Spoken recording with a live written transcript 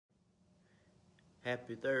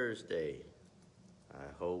Happy Thursday. I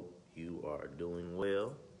hope you are doing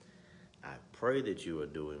well. I pray that you are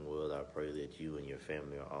doing well. I pray that you and your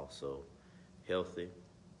family are also healthy.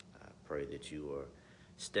 I pray that you are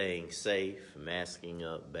staying safe, masking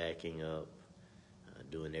up, backing up,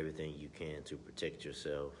 doing everything you can to protect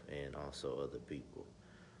yourself and also other people.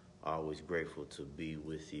 Always grateful to be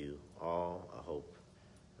with you all. I hope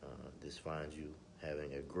this finds you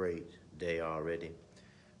having a great day already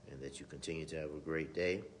and that you continue to have a great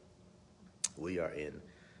day. We are in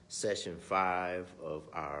session 5 of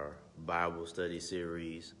our Bible study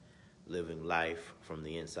series, Living Life from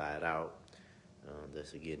the Inside Out.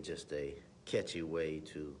 That's again just a catchy way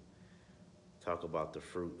to talk about the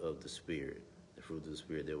fruit of the Spirit, the fruit of the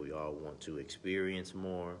Spirit that we all want to experience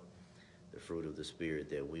more, the fruit of the Spirit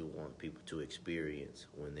that we want people to experience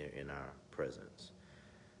when they're in our presence.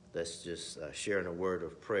 Let's just share in a word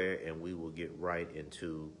of prayer and we will get right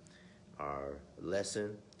into our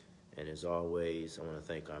lesson. And as always, I want to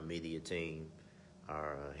thank our media team.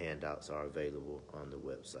 Our handouts are available on the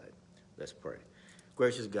website. Let's pray.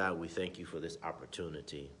 Gracious God, we thank you for this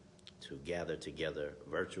opportunity to gather together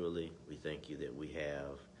virtually. We thank you that we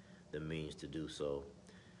have the means to do so.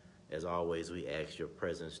 As always, we ask your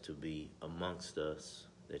presence to be amongst us,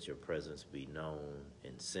 that your presence be known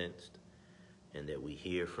and sensed, and that we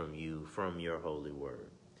hear from you from your holy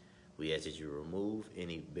word. We ask that you remove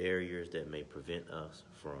any barriers that may prevent us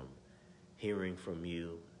from hearing from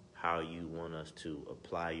you, how you want us to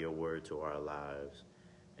apply your word to our lives,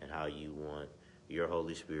 and how you want your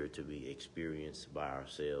Holy Spirit to be experienced by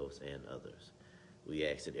ourselves and others. We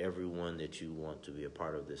ask that everyone that you want to be a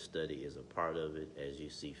part of this study is a part of it as you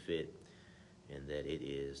see fit, and that it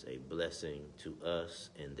is a blessing to us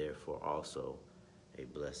and therefore also a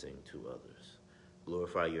blessing to others.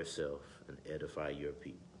 Glorify yourself and edify your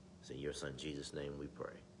people. It's in your Son Jesus' name we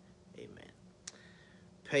pray. Amen.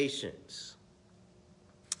 Patience.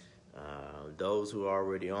 Those who are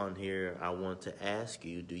already on here, I want to ask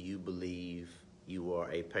you, do you believe you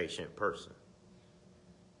are a patient person?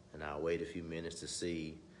 And I'll wait a few minutes to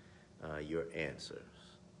see your answers.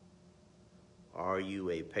 Are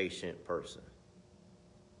you a patient person?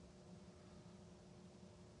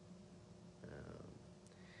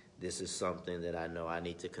 This is something that I know I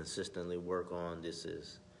need to consistently work on. This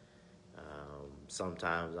is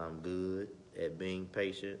sometimes I'm good at being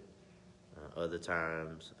patient. Other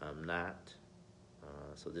times I'm not.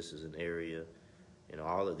 So this is an area,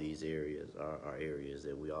 all of these areas are areas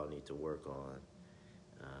that we all need to work on.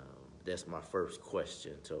 That's my first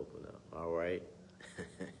question to open up. All right?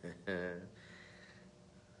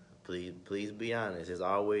 Please be honest. It's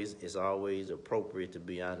always appropriate to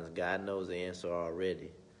be honest. God knows the answer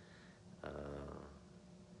already.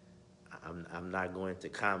 I'm not going to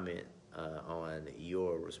comment on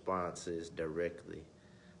your responses directly,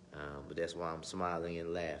 but that's why I'm smiling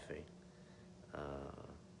and laughing.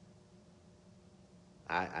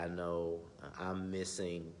 I know I'm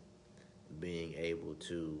missing being able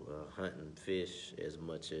to hunt and fish as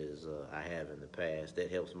much as I have in the past.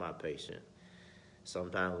 That helps my patience.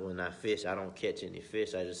 Sometimes when I fish, I don't catch any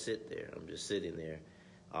fish. I just sit there. I'm just sitting there.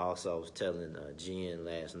 Also, I was telling Jen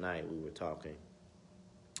last night, we were talking,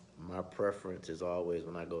 my preference is always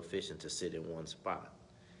when I go fishing to sit in one spot.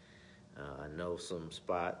 I know some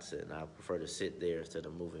spots, and I prefer to sit there instead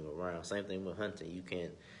of moving around. Same thing with hunting. You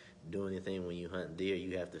can't do anything when you hunt deer.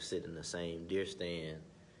 You have to sit in the same deer stand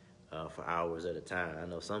for hours at a time. I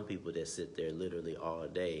know some people that sit there literally all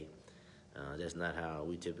day. That's not how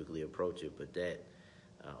we typically approach it, but that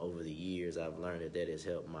over the years I've learned that has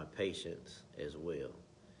helped my patience as well.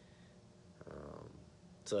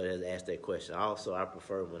 So it has asked that question. Also, I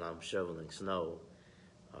prefer when I'm shoveling snow,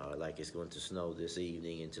 like it's going to snow this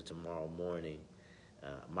evening into tomorrow morning.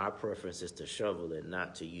 My preference is to shovel it,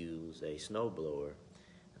 not to use a snow blower,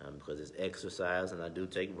 because it's exercise, and I do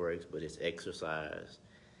take breaks, but it's exercise,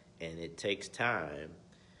 and it takes time.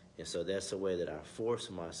 And so that's the way that I force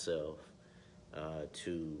myself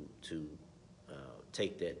to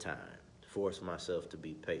take that time, to force myself to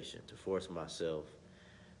be patient, to force myself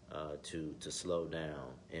to slow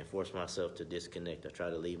down, and force myself to disconnect. I try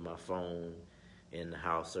to leave my phone in the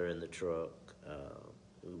house or in the truck.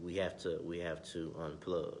 We have to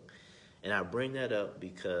unplug. And I bring that up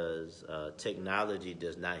because technology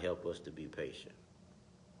does not help us to be patient.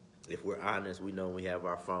 If we're honest, we know we have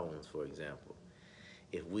our phones, for example.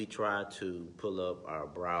 If we try to pull up our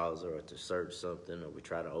browser or to search something, or we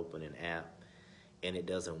try to open an app and it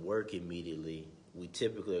doesn't work immediately, we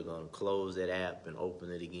typically are going to close that app and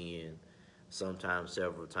open it again, sometimes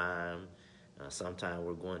several times. Sometimes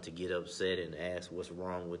we're going to get upset and ask what's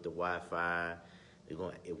wrong with the Wi-Fi.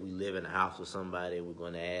 If we live in a house with somebody, we're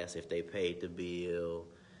going to ask if they paid the bill.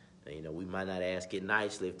 And, we might not ask it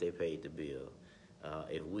nicely if they paid the bill.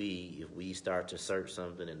 If we start to search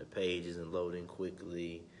something and the page isn't loading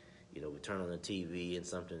quickly, we turn on the TV and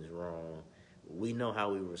something's wrong, we know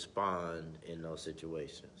how we respond in those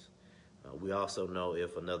situations. We also know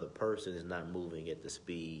if another person is not moving at the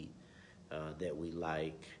speed that we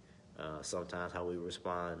like, sometimes how we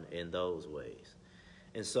respond in those ways.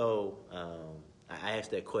 And so I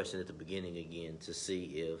asked that question at the beginning again to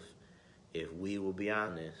see if we will be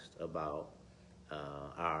honest about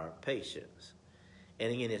our patience.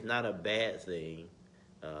 And again, it's not a bad thing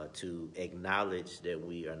to acknowledge that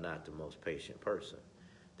we are not the most patient person,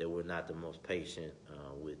 that we're not the most patient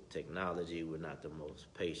with technology, we're not the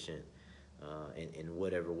most patient in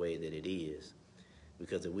whatever way that it is.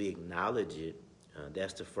 Because if we acknowledge it,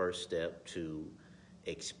 that's the first step to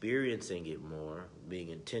experiencing it more, being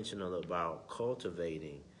intentional about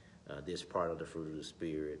cultivating this part of the fruit of the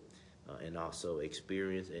Spirit, and also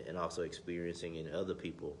experiencing in other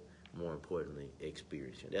people, more importantly,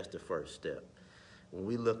 experiencing. That's the first step. When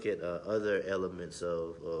we look at other elements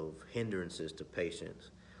of hindrances to patience,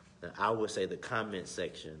 I would say the comment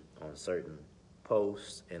section on certain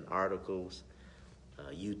posts and articles,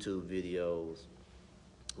 YouTube videos,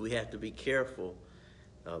 we have to be careful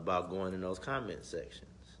about going in those comment sections.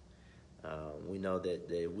 We know that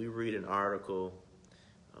if we read an article,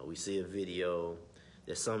 we see a video,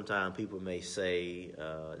 that sometimes people may say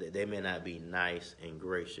that they may not be nice and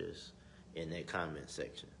gracious in that comment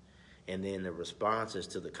section. And then the responses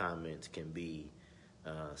to the comments can be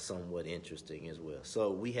somewhat interesting as well.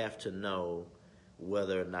 So we have to know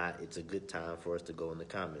whether or not it's a good time for us to go in the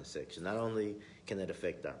comment section. Not only can that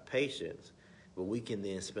affect our patience, but we can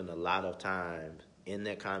then spend a lot of time in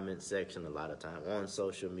that comment section, a lot of time on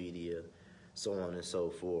social media, so on and so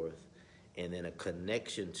forth. And then a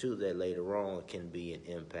connection to that later on can be an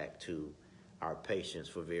impact to our patience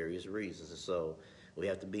for various reasons. And so we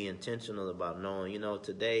have to be intentional about knowing,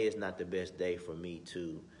 today is not the best day for me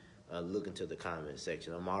to look into the comment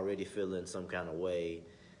section. I'm already feeling some kind of way.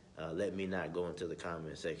 Let me not go into the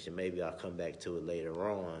comment section. Maybe I'll come back to it later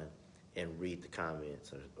on and read the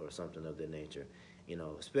comments or something of that nature.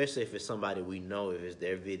 Especially if it's somebody we know, if it's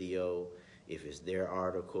their video, if it's their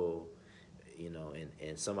article,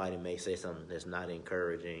 and somebody may say something that's not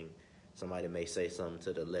encouraging. Somebody may say something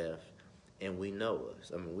to the left, and we know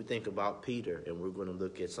us. We think about Peter, and we're going to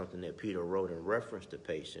look at something that Peter wrote in reference to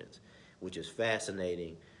patience, which is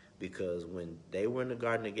fascinating because when they were in the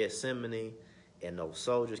Garden of Gethsemane and those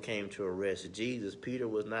soldiers came to arrest Jesus, Peter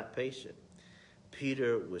was not patient.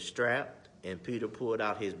 Peter was strapped, and Peter pulled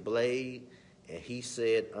out his blade, and he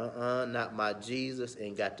said, not my Jesus,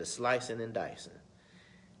 and got to slicing and dicing.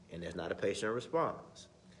 And that's not a patient response.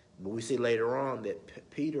 But we see later on that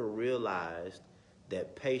Peter realized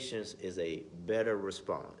that patience is a better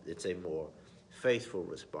response. It's a more faithful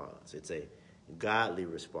response. It's a godly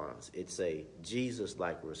response. It's a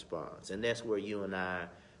Jesus-like response. And that's where you and I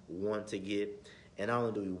want to get. And not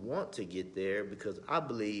only do we want to get there, because I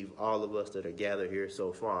believe all of us that are gathered here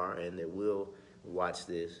so far and that will watch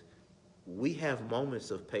this, we have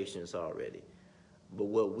moments of patience already. But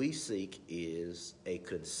what we seek is a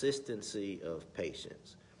consistency of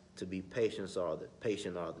patience, to be patient all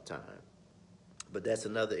the time. But that's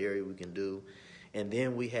another area we can do. And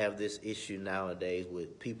then we have this issue nowadays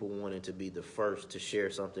with people wanting to be the first to share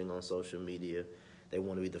something on social media. They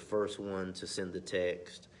want to be the first one to send the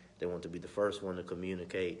text. They want to be the first one to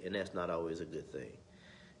communicate, and that's not always a good thing.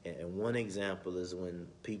 And one example is when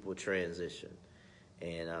people transition.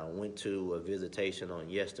 And I went to a visitation on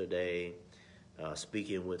yesterday,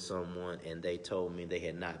 speaking with someone, and they told me they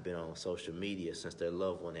had not been on social media since their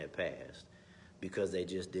loved one had passed because they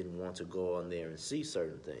just didn't want to go on there and see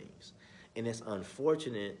certain things. And it's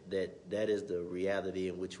unfortunate that that is the reality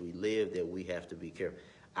in which we live, that we have to be careful.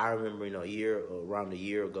 I remember, around a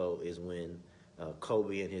year ago is when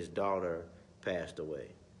Kobe and his daughter passed away.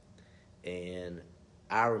 And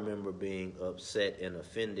I remember being upset and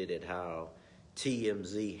offended at how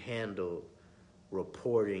TMZ handled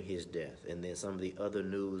reporting his death, and then some of the other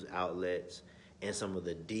news outlets and some of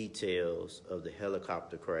the details of the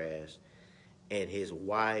helicopter crash, and his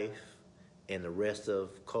wife and the rest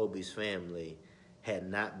of Kobe's family had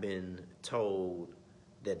not been told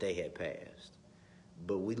that they had passed.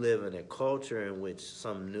 But we live in a culture in which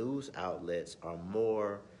some news outlets are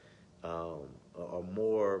more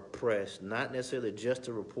pressed, not necessarily just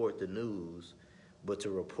to report the news, but to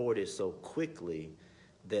report it so quickly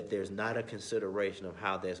that there's not a consideration of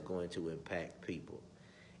how that's going to impact people.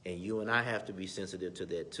 And you and I have to be sensitive to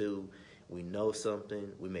that too. We know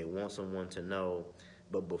something. We may want someone to know.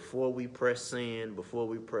 But before we press send, before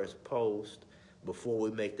we press post, before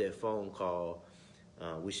we make that phone call,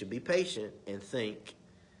 we should be patient and think,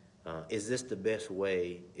 is this the best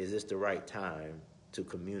way? Is this the right time to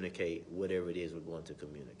communicate whatever it is we're going to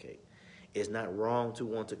communicate? It's not wrong to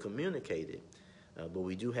want to communicate it, but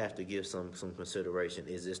we do have to give some consideration.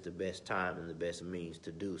 Is this the best time and the best means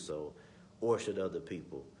to do so, or should other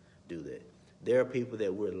people do that? There are people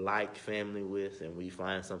that we're like family with, and we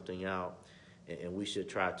find something out, and we should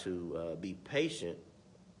try to be patient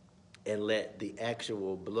and let the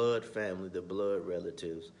actual blood family, the blood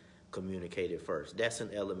relatives, communicate it first. That's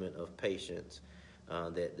an element of patience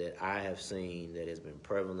that I have seen that has been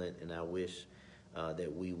prevalent, and I wish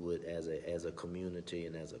that we would, as a community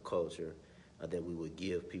and as a culture, that we would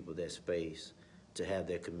give people that space to have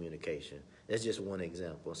their communication. That's just one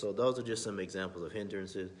example. So those are just some examples of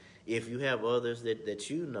hindrances. If you have others that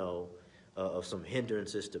you know of some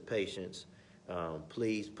hindrances to patience,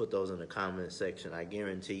 please put those in the comment section. I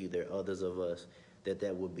guarantee you there are others of us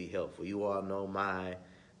that would be helpful. You all know my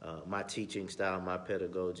teaching style, my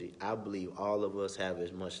pedagogy. I believe all of us have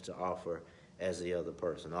as much to offer as the other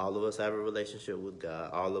person. All of us have a relationship with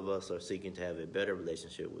God. All of us are seeking to have a better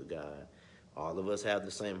relationship with God. All of us have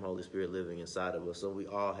the same Holy Spirit living inside of us, so we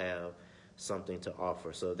all have something to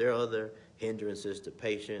offer. So if there are other hindrances to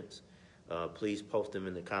patience, please post them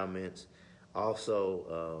in the comments.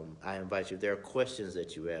 Also, I invite you, if there are questions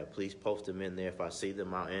that you have, please post them in there. If I see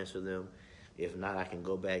them, I'll answer them. If not, I can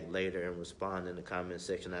go back later and respond in the comment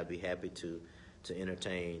section. I'd be happy to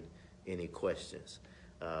entertain any questions.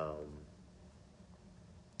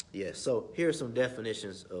 Yes, so here are some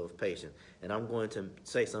definitions of patience. And I'm going to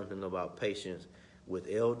say something about patience with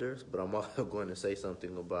elders, but I'm also going to say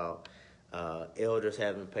something about elders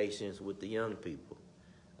having patience with the young people.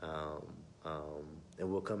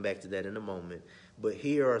 And we'll come back to that in a moment. But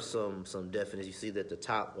here are some definitions. You see that at the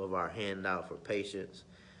top of our handout for patience,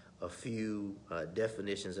 a few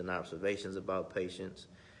definitions and observations about patience.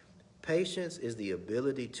 Patience is the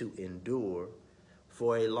ability to endure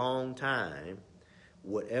for a long time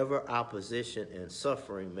whatever opposition and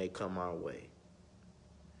suffering may come our way.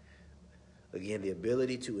 Again, the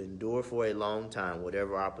ability to endure for a long time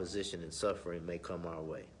whatever opposition and suffering may come our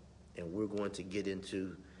way. And we're going to get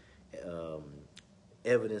into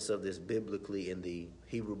evidence of this biblically in the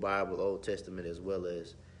Hebrew Bible, Old Testament, as well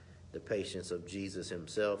as the patience of Jesus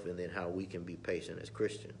himself, and then how we can be patient as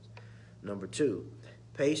Christians. Number 2,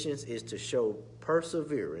 patience is to show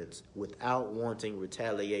perseverance without wanting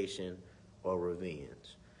retaliation or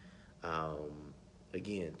revenge.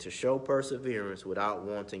 Again, to show perseverance without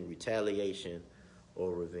wanting retaliation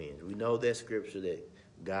or revenge. We know that scripture that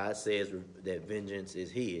God says that vengeance is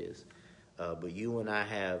his, but you and I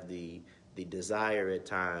have the desire at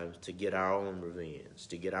times to get our own revenge,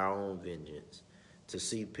 to get our own vengeance, to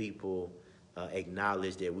see people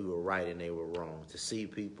acknowledge that we were right and they were wrong, to see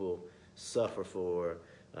people suffer for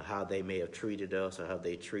how they may have treated us or how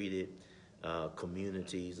they treated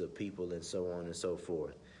communities of people and so on and so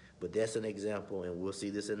forth. But that's an example, and we'll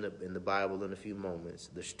see this in the Bible in a few moments,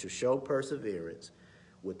 to show perseverance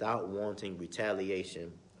without wanting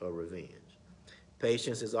retaliation or revenge.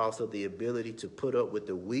 Patience is also the ability to put up with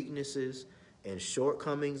the weaknesses and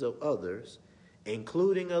shortcomings of others,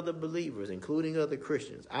 including other believers, including other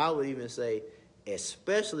Christians. I would even say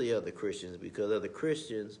especially other Christians, because other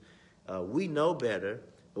Christians, we know better,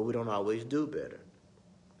 but we don't always do better.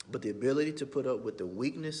 But the ability to put up with the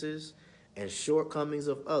weaknesses and shortcomings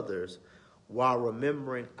of others while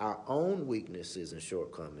remembering our own weaknesses and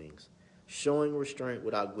shortcomings, showing restraint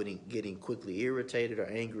without getting quickly irritated or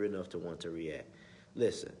angry enough to want to react.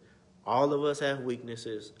 Listen, all of us have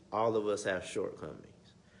weaknesses. All of us have shortcomings.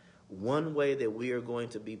 One way that we are going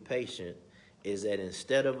to be patient is that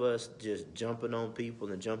instead of us just jumping on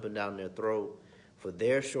people and jumping down their throat for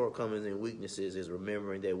their shortcomings and weaknesses, is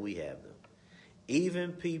remembering that we have them.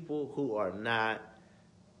 Even people who are not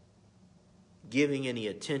giving any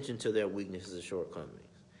attention to their weaknesses or shortcomings.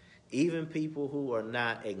 Even people who are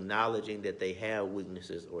not acknowledging that they have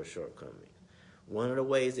weaknesses or shortcomings. One of the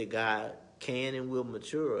ways that God can and will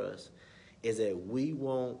mature us is that we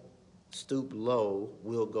won't stoop low,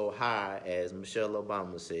 we'll go high, as Michelle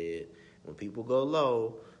Obama said. When people go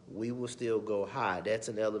low, we will still go high. That's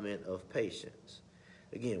an element of patience.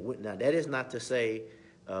 Again, now that is not to say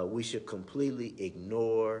we should completely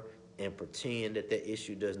ignore and pretend that that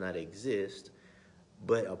issue does not exist.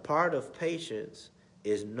 But a part of patience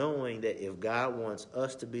is knowing that if God wants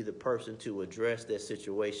us to be the person to address that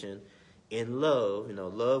situation in love,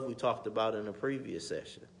 love we talked about in a previous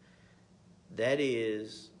session, that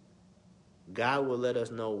is God will let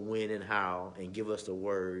us know when and how and give us the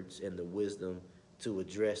words and the wisdom to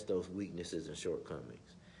address those weaknesses and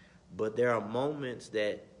shortcomings. But there are moments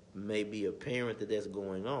that may be apparent that that's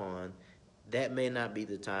going on. That may not be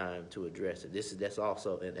the time to address it. That's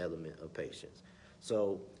also an element of patience.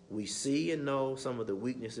 So we see and know some of the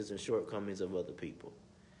weaknesses and shortcomings of other people.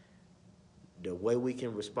 The way we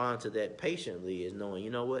can respond to that patiently is knowing,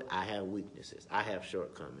 you know what, I have weaknesses. I have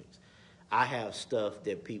shortcomings. I have stuff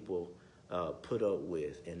that people put up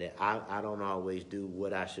with, and that I don't always do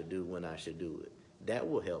what I should do when I should do it. That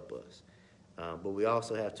will help us. But we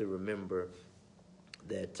also have to remember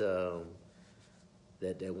that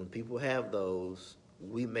that when people have those,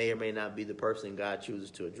 we may or may not be the person God chooses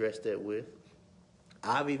to address that with.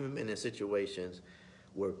 I've even been in situations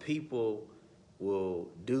where people will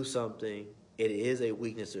do something, it is a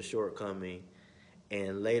weakness or shortcoming,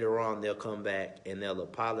 and later on they'll come back and they'll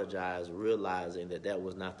apologize, realizing that that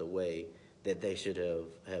was not the way that they should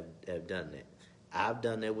have done that. I've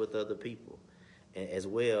done that with other people as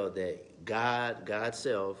well, that God's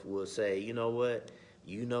self will say, you know what,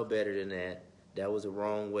 you know better than that. That was the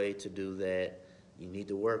wrong way to do that. You need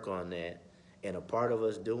to work on that. And a part of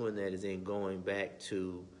us doing that is then going back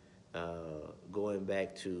to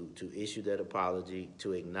issue that apology,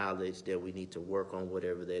 to acknowledge that we need to work on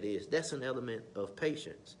whatever that is. That's an element of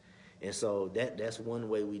patience. And so that's one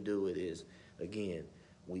way we do it is, again,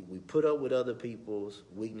 we put up with other people's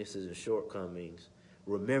weaknesses and shortcomings,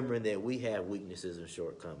 remembering that we have weaknesses and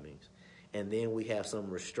shortcomings. And then we have some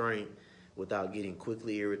restraint without getting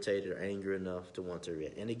quickly irritated or angry enough to want to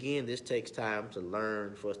react. And again, this takes time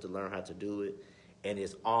for us to learn how to do it, and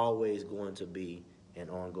it's always going to be an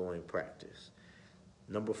ongoing practice.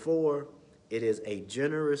 Number 4, it is a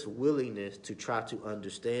generous willingness to try to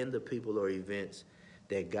understand the people or events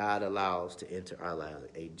that God allows to enter our lives.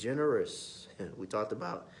 We talked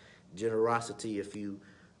about generosity a few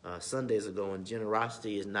Sundays ago, and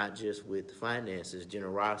generosity is not just with finances.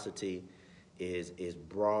 Generosity is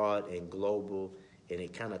broad and global, and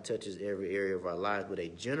it kind of touches every area of our lives, but a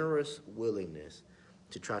generous willingness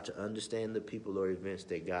to try to understand the people or events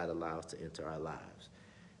that God allows to enter our lives.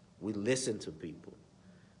 We listen to people.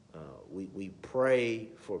 We pray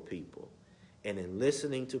for people. And in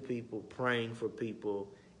listening to people, praying for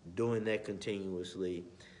people, doing that continuously,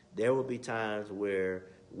 there will be times where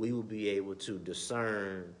we will be able to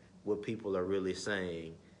discern what people are really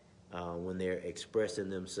saying when they're expressing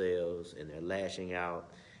themselves and they're lashing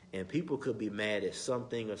out. And people could be mad at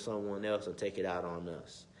something or someone else and take it out on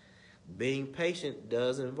us. Being patient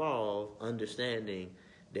does involve understanding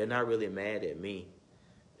they're not really mad at me.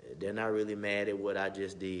 They're not really mad at what I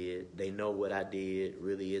just did. They know what I did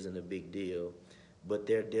really isn't a big deal, but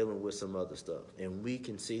they're dealing with some other stuff. And we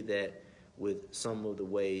can see that with some of the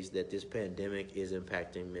ways that this pandemic is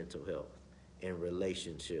impacting mental health and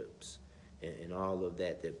relationships and all of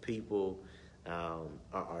that, that people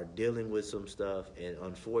are dealing with some stuff. And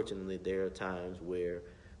unfortunately, there are times where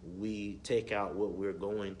we take out what we're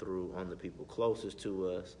going through on the people closest to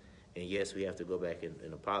us. And yes, we have to go back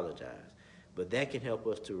and apologize. But that can help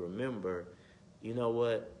us to remember, you know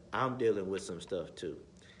what, I'm dealing with some stuff too.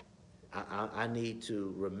 I need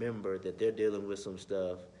to remember that they're dealing with some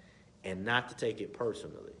stuff and not to take it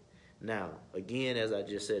personally. Now, again, as I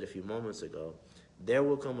just said a few moments ago, there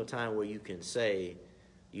will come a time where you can say,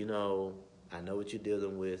 you know, I know what you're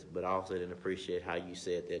dealing with, but I also didn't appreciate how you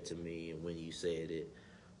said that to me and when you said it.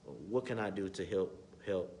 What can I do to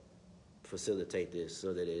help facilitate this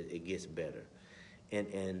so that it gets better?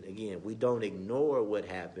 And again, we don't ignore what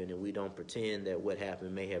happened, and we don't pretend that what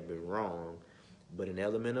happened may have been wrong, but an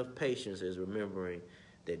element of patience is remembering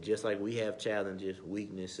that just like we have challenges,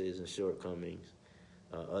 weaknesses, and shortcomings,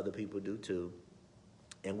 other people do too,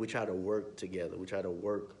 and we try to work together. We try to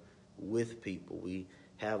work with people. We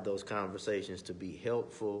have those conversations to be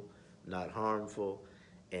helpful, not harmful,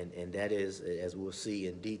 and that is, as we'll see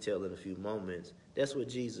in detail in a few moments, that's what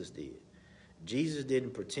Jesus did. Jesus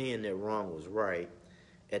didn't pretend that wrong was right.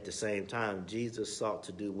 At the same time, Jesus sought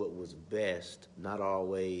to do what was best, not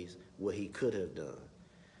always what he could have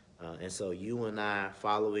done. And so you and I,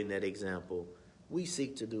 following that example, we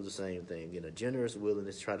seek to do the same thing, in a generous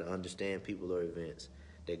willingness to try to understand people or events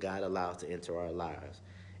that God allows to enter our lives.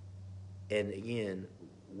 And again,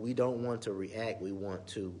 we don't want to react, we want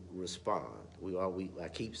to respond. I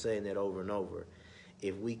keep saying that over and over.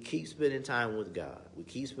 If we keep spending time with God, we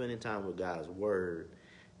keep spending time with God's word,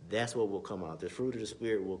 that's what will come out. The fruit of the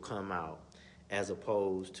Spirit will come out as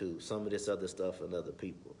opposed to some of this other stuff and other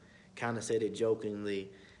people. Kind of said it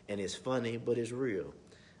jokingly, and it's funny, but it's real.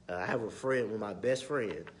 I have a friend, one of my best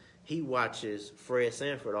friends. He watches Fred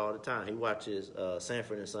Sanford all the time. He watches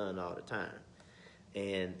Sanford and Son all the time.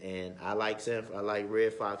 And I like Sanford, I like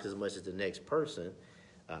Red Fox as much as the next person.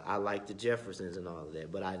 I like the Jeffersons and all of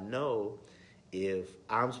that. But I know if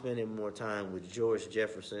I'm spending more time with George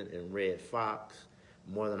Jefferson and Red Fox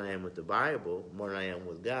more than I am with the Bible, more than I am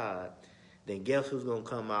with God, then guess who's going to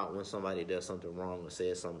come out when somebody does something wrong or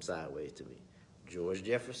says something sideways to me? George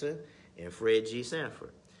Jefferson and Fred G.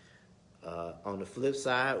 Sanford. On the flip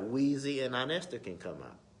side, Weezy and Inesta can come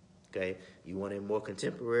out. Okay, you want a more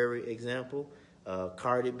contemporary example?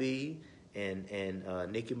 Cardi B and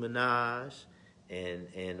Nicki Minaj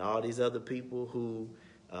and all these other people who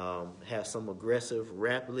have some aggressive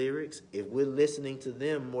rap lyrics. If we're listening to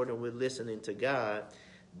them more than we're listening to God,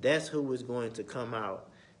 that's who is going to come out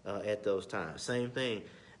at those times. Same thing.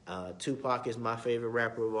 Tupac is my favorite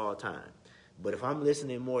rapper of all time. But if I'm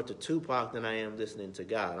listening more to Tupac than I am listening to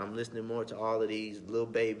God, I'm listening more to all of these Lil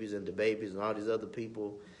Babies and the Babies and all these other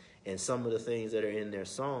people and some of the things that are in their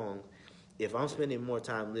songs. If I'm spending more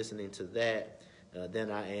time listening to that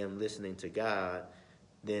than I am listening to God,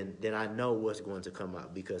 then I know what's going to come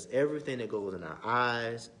out. Because everything that goes in our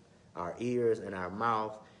eyes, our ears, and our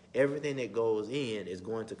mouth, everything that goes in is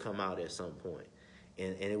going to come out at some point.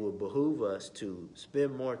 And it will behoove us to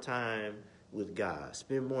spend more time with God,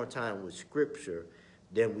 spend more time with Scripture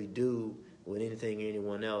than we do with anything or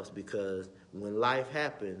anyone else, because when life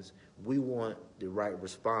happens, we want the right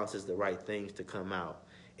responses, the right things to come out.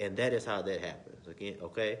 And that is how that happens. Again,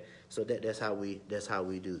 okay? So that's how we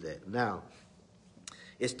do that. Now,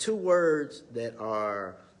 it's two words that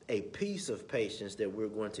are a piece of patience that we're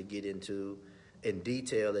going to get into in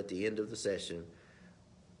detail at the end of the session.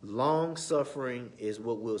 Long suffering is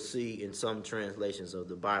what we'll see in some translations of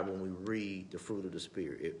the Bible when we read the fruit of the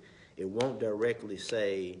Spirit. It won't directly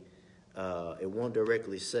say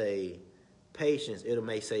patience. It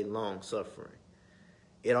may say long suffering.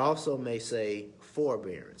 It also may say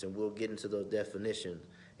forbearance, and we'll get into those definitions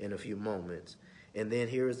in a few moments. And then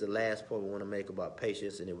here is the last point we want to make about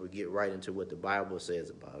patience, and then we'll get right into what the Bible says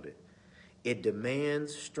about it. It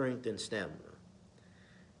demands strength and stamina.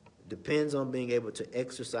 Depends on being able to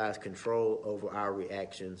exercise control over our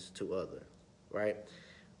reactions to others, right?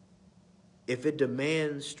 If it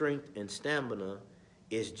demands strength and stamina,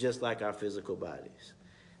 it's just like our physical bodies.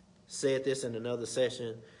 Said this in another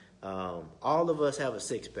session. All of us have a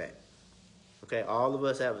six-pack. Okay, all of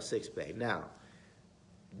us have a six-pack. Now,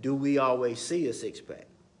 do we always see a six-pack?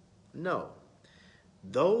 No.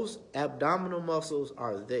 Those abdominal muscles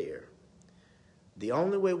are there. The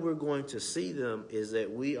only way we're going to see them is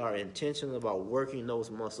that we are intentional about working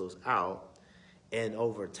those muscles out, and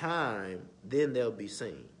over time, then they'll be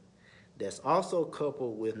seen. That's also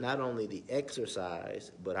coupled with not only the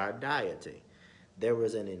exercise, but our dieting. There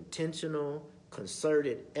was an intentional,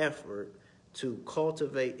 concerted effort to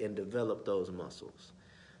cultivate and develop those muscles.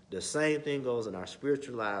 The same thing goes in our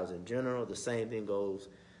spiritual lives in general. The same thing goes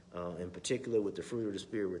in particular with the fruit of the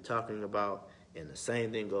Spirit we're talking about, and the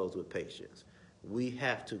same thing goes with patience. We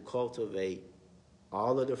have to cultivate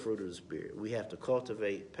all of the fruit of the Spirit. We have to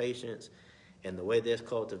cultivate patience, and the way that's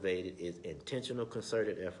cultivated is intentional,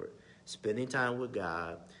 concerted effort, spending time with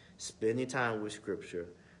God, spending time with Scripture,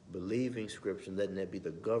 believing Scripture, letting that be the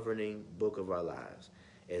governing book of our lives.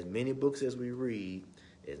 As many books as we read,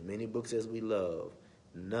 as many books as we love,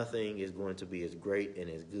 nothing is going to be as great and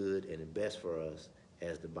as good and the best for us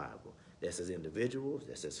as the Bible. That's as individuals,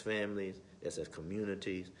 that's as families, that's as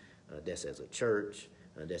communities, that's as a church,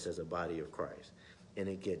 that's as a body of Christ. And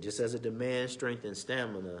again, just as it demands strength and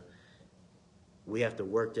stamina, we have to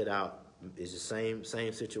work that out. It's the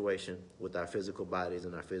same situation with our physical bodies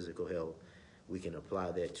and our physical health. We can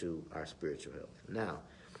apply that to our spiritual health. Now,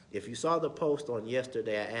 if you saw the post on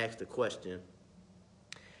yesterday, I asked the question,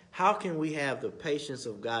 how can we have the patience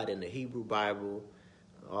of God in the Hebrew Bible,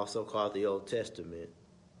 also called the Old Testament,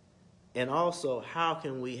 and also how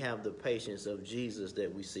can we have the patience of Jesus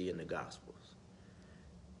that we see in the Gospels,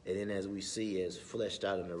 and then as we see as fleshed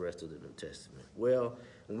out in the rest of the New Testament? Well,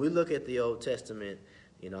 when we look at the Old Testament,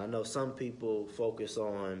 I know some people focus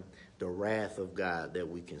on the wrath of God that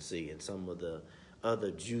we can see and some of the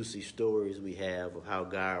other juicy stories we have of how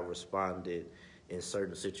God responded in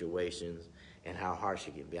certain situations and how harsh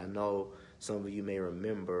it can be. I know some of you may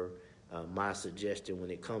remember my suggestion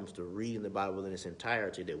when it comes to reading the Bible in its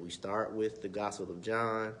entirety, that we start with the Gospel of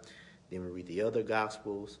John, then we read the other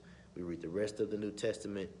Gospels, we read the rest of the New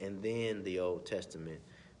Testament, and then the Old Testament,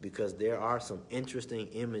 because there are some interesting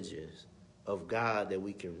images of God that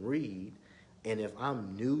we can read. And if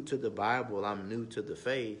I'm new to the Bible, I'm new to the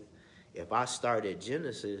faith, if I start at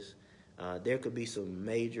Genesis, there could be some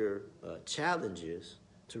major challenges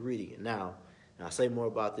to reading it. Now, I'll say more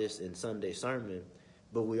about this in Sunday sermon,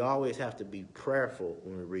 But we always have to be prayerful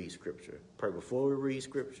when we read Scripture. Pray before we read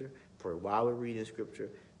Scripture. Pray while we're reading Scripture.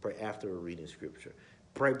 Pray after we're reading Scripture.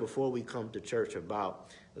 Pray before we come to church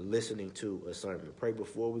about listening to a sermon. Pray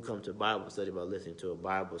before we come to Bible study about listening to a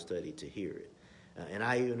Bible study to hear it. And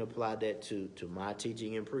I even apply that to my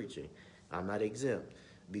teaching and preaching. I'm not exempt,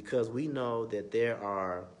 because we know that there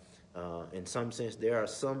are, in some sense, there are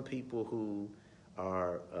some people who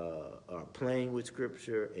are playing with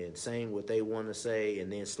Scripture and saying what they want to say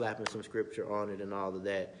and then slapping some Scripture on it and all of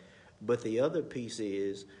that. But the other piece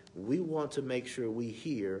is we want to make sure we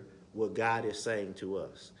hear what God is saying to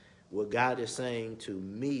us, what God is saying to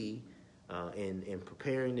me in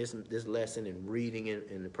preparing this lesson and reading it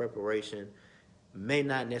in the preparation may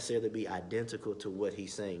not necessarily be identical to what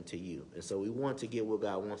he's saying to you. And so we want to get what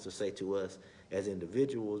God wants to say to us as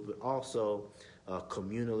individuals, but also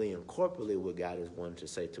communally and corporately what God is wanting to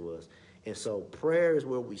say to us. And so prayer is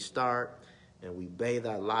where we start, and we bathe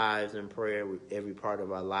our lives in prayer with every part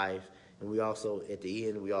of our life. And we also, at the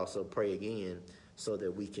end, we also pray again so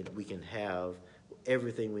that we can have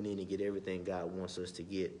everything we need to get everything God wants us to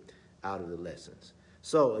get out of the lessons.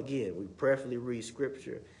 So again, we prayerfully read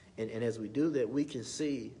Scripture. And as we do that, we can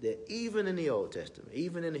see that even in the Old Testament,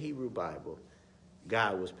 even in the Hebrew Bible,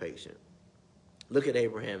 God was patient. Look at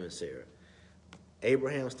Abraham and Sarah.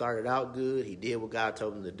 Abraham started out good. He did what God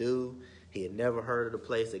told him to do. He had never heard of the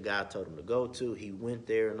place that God told him to go to. He went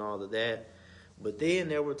there and all of that. But then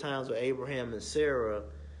there were times where Abraham and Sarah,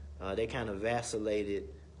 they kind of vacillated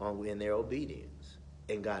in their obedience,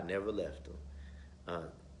 and God never left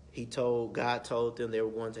them. God told them they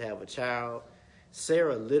were going to have a child.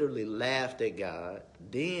 Sarah literally laughed at God.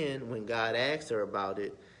 Then when God asked her about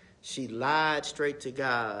it, she lied straight to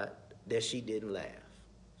God that she didn't laugh.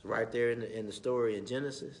 It's right there in the story in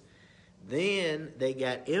Genesis. Then they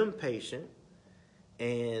got impatient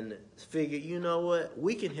and figured, you know what?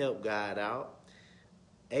 We can help God out.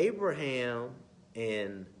 Abraham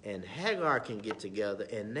and Hagar can get together,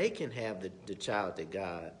 and they can have the child that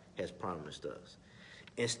God has promised us.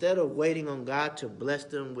 Instead of waiting on God to bless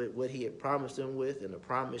them with what he had promised them with and a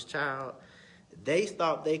promised child, they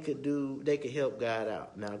thought they could help God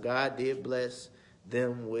out. Now, God did bless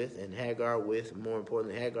them with, and Hagar with, more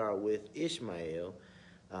importantly, Hagar with Ishmael,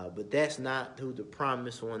 but that's not who the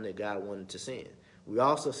promised one that God wanted to send. We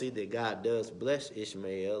also see that God does bless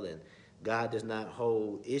Ishmael, and God does not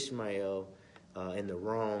hold Ishmael in the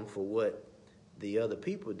wrong for what the other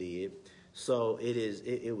people did. So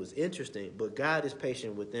it was interesting, but God is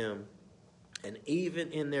patient with them, and even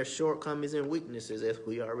in their shortcomings and weaknesses, as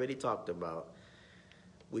we already talked about,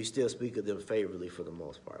 we still speak of them favorably for the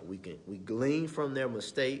most part. We glean from their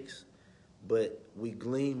mistakes, but we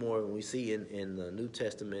glean more when we see in the New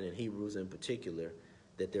Testament and Hebrews in particular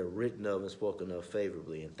that they're written of and spoken of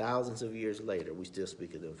favorably. And thousands of years later, we still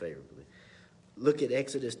speak of them favorably. Look at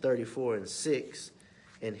Exodus 34:6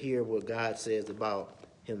 and hear what God says about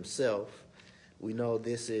himself. We know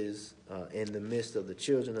this is in the midst of the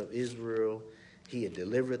children of Israel. He had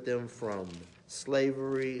delivered them from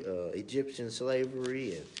slavery, Egyptian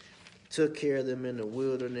slavery, and took care of them in the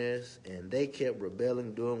wilderness, and they kept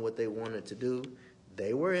rebelling, doing what they wanted to do.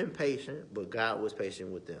 They were impatient, but God was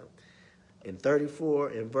patient with them. In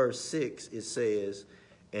 34, in verse 6, it says,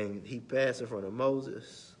 and he passed in front of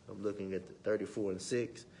Moses. I'm looking at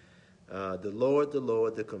 34:6. The Lord,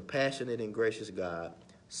 the compassionate and gracious God,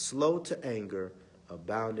 slow to anger,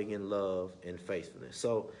 abounding in love and faithfulness.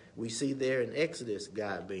 So we see there in Exodus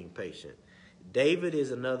God being patient. David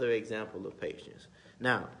is another example of patience.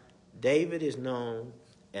 Now, David is known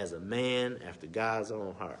as a man after God's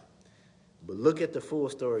own heart. But look at the full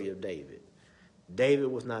story of David. David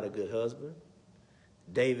was not a good husband.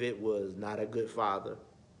 David was not a good father.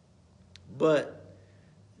 But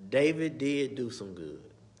David did do some good.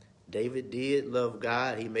 David did love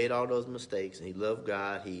God. He made all those mistakes, and he loved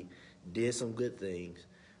God. He did some good things.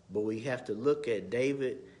 But we have to look at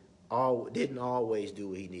David didn't always do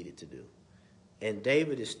what he needed to do. And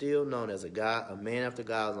David is still known as a man after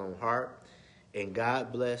God's own heart. And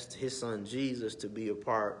God blessed his son Jesus to be a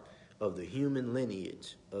part of the human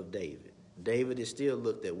lineage of David. David is still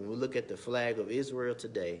looked at. When we look at the flag of Israel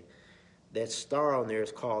today, that star on there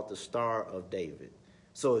is called the Star of David.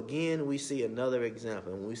 So again, we see another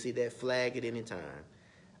example. When we see that flag at any time,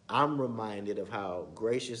 I'm reminded of how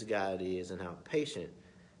gracious God is and how patient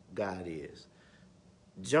God is.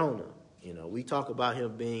 Jonah, we talk about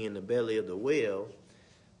him being in the belly of the whale.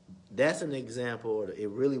 That's an example. It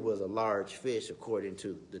really was a large fish according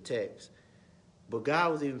to the text. But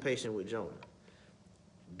God was even patient with Jonah.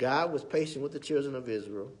 God was patient with the children of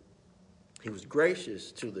Israel. He was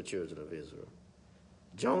gracious to the children of Israel.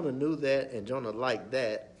 Jonah knew that, and Jonah liked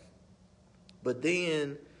that. But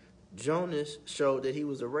then Jonas showed that he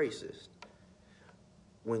was a racist.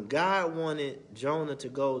 When God wanted Jonah to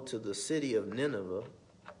go to the city of Nineveh,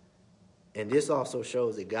 and this also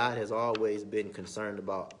shows that God has always been concerned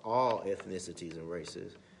about all ethnicities and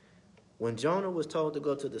races. When Jonah was told to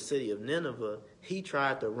go to the city of Nineveh, he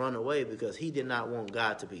tried to run away because he did not want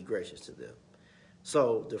God to be gracious to them.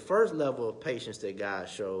 So the first level of patience that God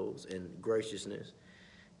shows and graciousness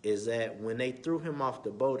is that when they threw him off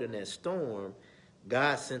the boat in that storm,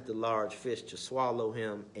 God sent the large fish to swallow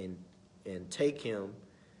him and take him.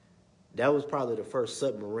 That was probably the first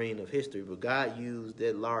submarine of history, but God used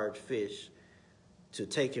that large fish to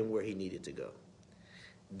take him where he needed to go.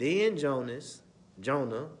 Then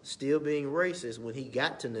Jonah, still being racist, when he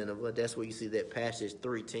got to Nineveh, that's where you see that passage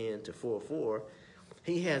 3:10 to 4:4,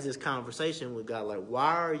 he has this conversation with God like,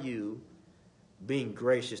 why are you being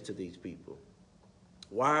gracious to these people?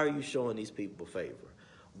 Why are you showing these people favor?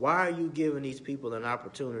 Why are you giving these people an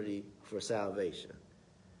opportunity for salvation?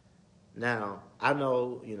 Now, I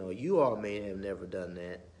know, you all may have never done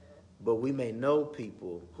that, but we may know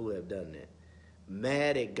people who have done that.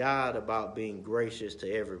 Mad at God about being gracious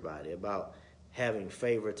to everybody, about having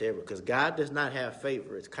favor to everyone. Because God does not have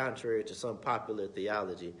favorites, contrary to some popular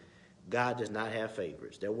theology. God does not have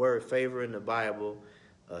favorites. That word favor in the Bible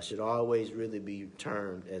should always really be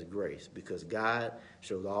termed as grace, because God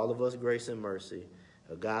shows all of us grace and mercy.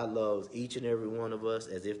 God loves each and every one of us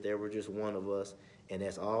as if there were just one of us, and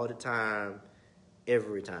that's all the time,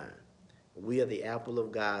 every time. We are the apple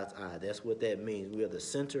of God's eye. That's what that means. We are the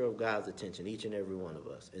center of God's attention, each and every one of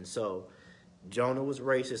us. And so Jonah was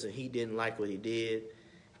racist, and he didn't like what he did,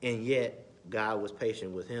 and yet God was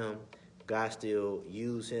patient with him. God still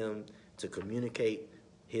used him to communicate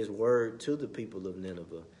his word to the people of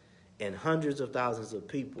Nineveh, and hundreds of thousands of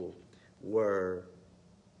people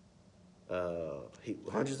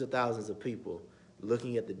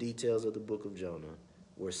looking at the details of the book of Jonah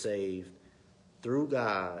were saved through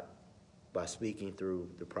God by speaking through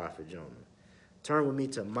the prophet Jonah. Turn with me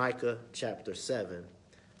to Micah chapter 7.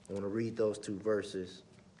 I want to read those two verses.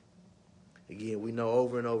 Again, we know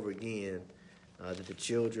over and over again that the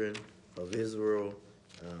children of Israel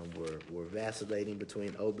were vacillating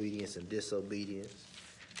between obedience and disobedience.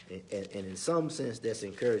 And in some sense, that's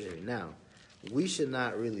encouraging. Now, we should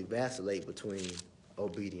not really vacillate between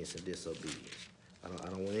obedience and disobedience. I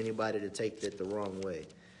don't want anybody to take that the wrong way.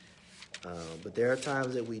 But there are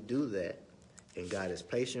times that we do that, and God is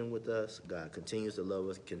patient with us. God continues to love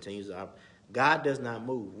us, God does not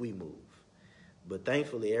move, we move. But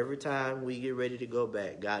thankfully, every time we get ready to go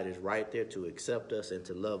back, God is right there to accept us and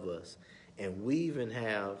to love us. And we even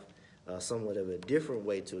have somewhat of a different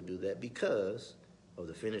way to do that because of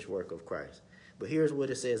the finished work of Christ. But here's what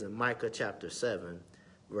it says in Micah chapter 7,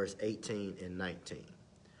 verse 18 and 19.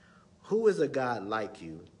 Who is a God like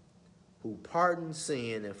you, who pardons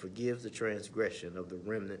sin and forgives the transgression of the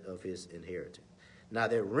remnant of his inheritance? Now,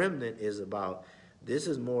 that remnant is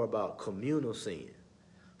more about communal sin.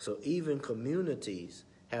 So even communities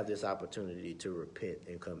have this opportunity to repent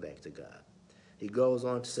and come back to God. He goes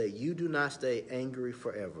on to say, you do not stay angry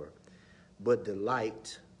forever, but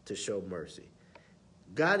delight to show mercy.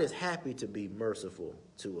 God is happy to be merciful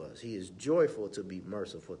to us. He is joyful to be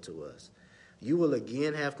merciful to us. You will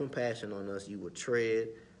again have compassion on us. You will tread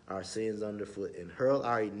our sins underfoot and hurl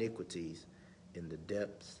our iniquities in the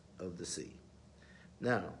depths of the sea.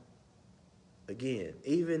 Now, again,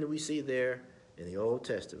 even we see there in the Old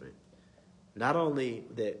Testament, not only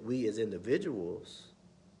that we as individuals,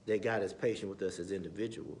 that God is patient with us as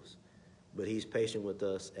individuals, but he's patient with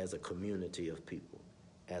us as a community of people,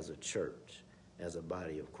 as a church, as a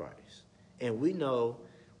body of Christ. And we know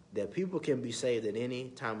that people can be saved at any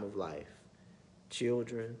time of life.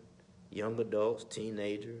 Children, young adults,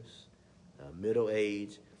 teenagers, middle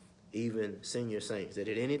age, even senior saints, that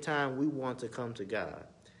at any time we want to come to God,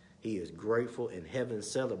 he is grateful, and heaven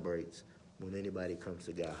celebrates when anybody comes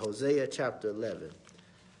to God. Hosea chapter 11.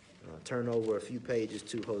 Turn over a few pages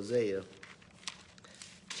to Hosea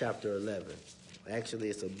chapter 11. Actually,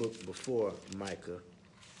 it's a book before Micah.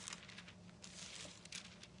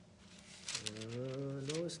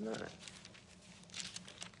 No, it's not.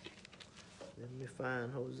 Let me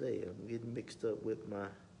find Hosea. I'm getting mixed up with my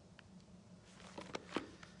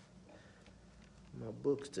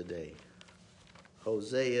books today.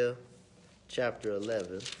 Hosea chapter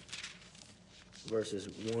 11, verses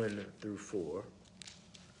 1 through 4,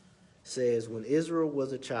 says, when Israel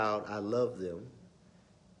was a child, I loved them,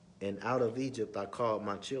 and out of Egypt I called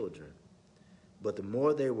my children. But the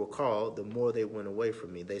more they were called, the more they went away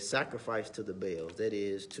from me. They sacrificed to the Baals, that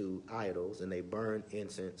is, to idols, and they burned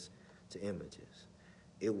incense to images.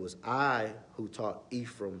 It was I who taught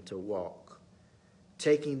Ephraim to walk,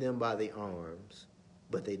 taking them by the arms,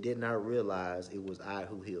 but they did not realize it was I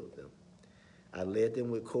who healed them. I led them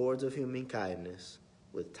with cords of human kindness,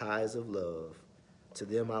 with ties of love. To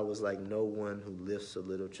them I was like no one who lifts a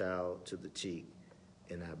little child to the cheek,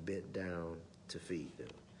 and I bent down to feed them.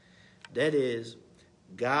 That is,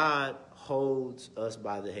 God holds us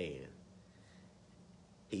by the hand.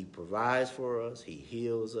 He provides for us. He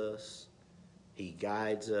heals us. He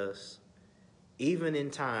guides us. Even in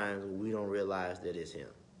times when we don't realize that it's him.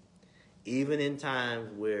 Even in times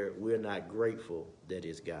where we're not grateful that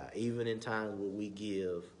it's God. Even in times where we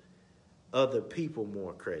give other people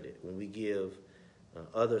more credit. When we give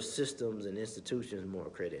other systems and institutions more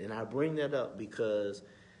credit. And I bring that up because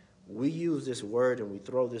we use this word and we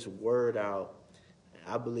throw this word out,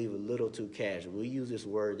 I believe, a little too casual. We use this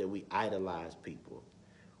word that we idolize people,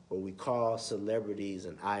 or we call celebrities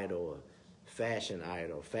an idol, a fashion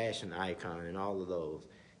icon, and all of those.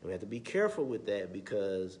 And we have to be careful with that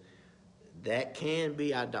because that can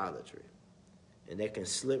be idolatry. And that can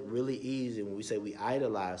slip really easy when we say we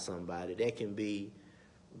idolize somebody. That can be,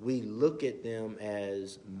 we look at them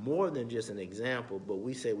as more than just an example, but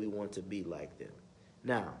we say we want to be like them.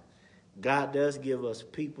 Now, God does give us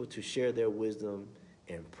people to share their wisdom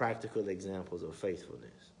and practical examples of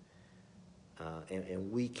faithfulness.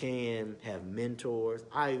 And we can have mentors.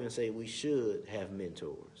 I even say we should have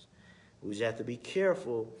mentors. We just have to be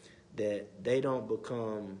careful that they don't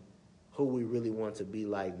become who we really want to be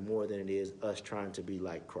like more than it is us trying to be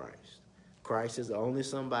like Christ. Christ is the only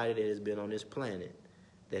somebody that has been on this planet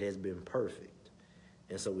that has been perfect.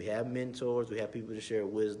 And so we have mentors. We have people to share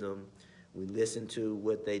wisdom. We listen to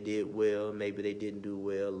what they did well, maybe they didn't do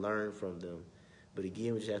well, learn from them. But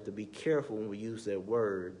again, we just have to be careful when we use that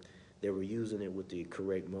word, that we're using it with the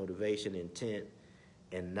correct motivation, intent,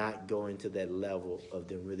 and not going to that level of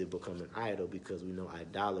them really becoming idol, because we know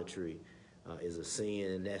idolatry is a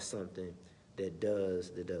sin, and that's something that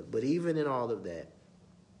does. But even in all of that,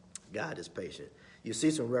 God is patient. You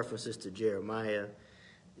see some references to Jeremiah.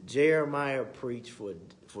 Jeremiah preached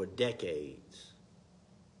for decades,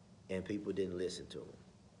 and people didn't listen to him.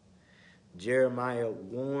 Jeremiah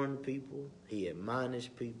warned people. He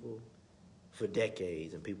admonished people for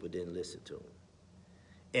decades, and people didn't listen to him.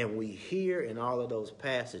 And we hear in all of those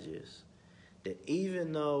passages that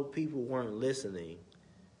even though people weren't listening,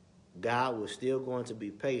 God was still going to be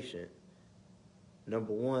patient.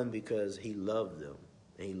 Number one, because he loved them,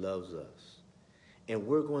 and he loves us. And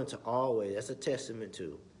we're going to always, that's a testament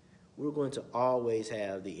to, we're going to always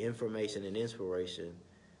have the information and inspiration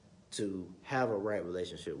to have a right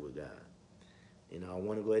relationship with God. You know, I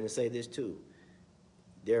want to go ahead and say this too.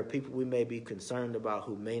 There are people we may be concerned about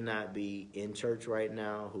who may not be in church right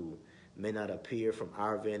now, who may not appear from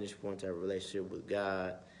our vantage point to have a relationship with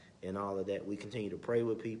God and all of that. We continue to pray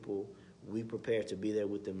with people. We prepare to be there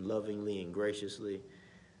with them lovingly and graciously.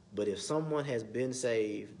 But if someone has been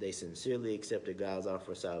saved, they sincerely accepted God's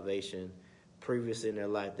offer of salvation previously in their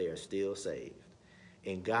life, they are still saved.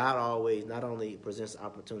 And God always not only presents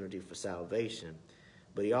opportunity for salvation,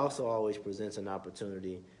 but he also always presents an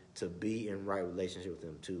opportunity to be in right relationship with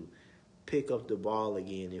him, to pick up the ball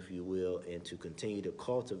again, if you will, and to continue to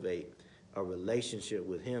cultivate a relationship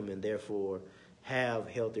with him, and therefore have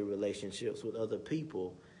healthy relationships with other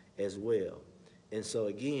people as well. And so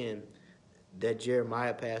again, that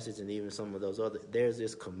Jeremiah passage and even some of those other, there's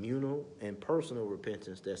this communal and personal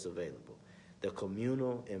repentance that's available. The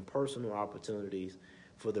communal and personal opportunities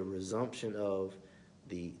for the resumption of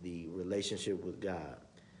the relationship with God.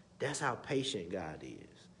 That's how patient God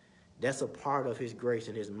is. That's a part of his grace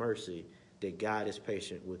and his mercy, that God is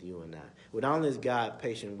patient with you and I. But not only is God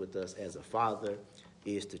patient with us as a father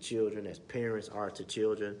is to children, as parents are to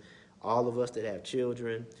children, all of us that have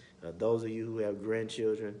children, those of you who have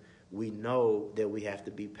grandchildren, we know that we have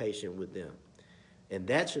to be patient with them. And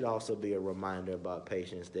that should also be a reminder about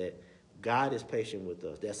patience, that God is patient with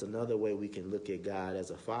us. That's another way we can look at God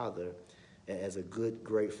as a father, as a good,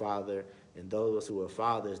 great father. And those of us who are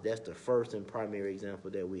fathers, that's the first and primary example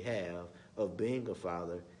that we have of being a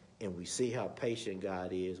father. And we see how patient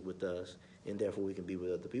God is with us, and therefore we can be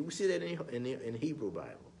with other people. We see that in the Hebrew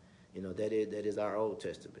Bible. You know, that is our Old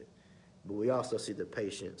Testament. But we also see the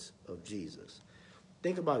patience of Jesus.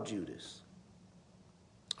 Think about Judas.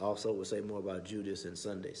 Also, we'll say more about Judas in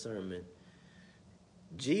Sunday sermon.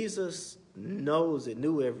 Jesus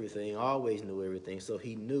knew everything, always knew everything, so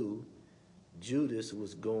he knew Judas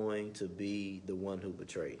was going to be the one who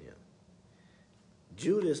betrayed him.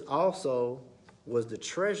 Judas also was the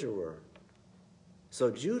treasurer. So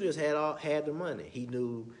Judas had the money. He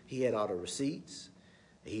knew he had all the receipts.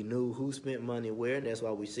 He knew who spent money where, and that's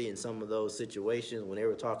why we see in some of those situations when they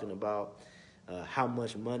were talking about how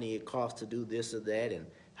much money it cost to do this or that, and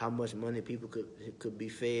how much money people could be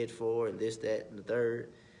fed for, and this, that, and the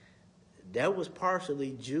third. That was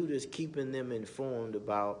partially Judas keeping them informed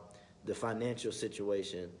about the financial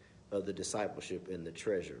situation of the discipleship in the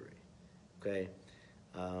treasury. Okay?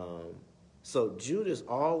 So Judas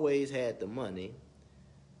always had the money.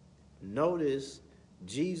 Notice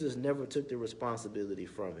Jesus never took the responsibility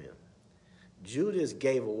from him. Judas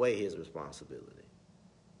gave away his responsibility.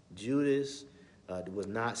 Judas was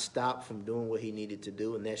not stopped from doing what he needed to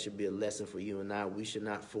do, and that should be a lesson for you and I. We should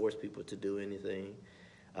not force people to do anything.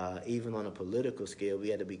 Even on a political scale, we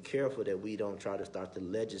have to be careful that we don't try to start to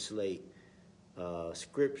legislate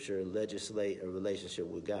Scripture, legislate a relationship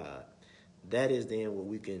with God. That is then where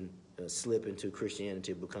we can slip into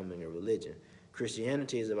Christianity becoming a religion.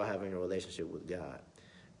 Christianity is about having a relationship with God.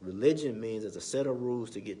 Religion means there's a set of rules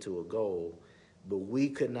to get to a goal, but we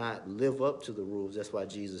could not live up to the rules. That's why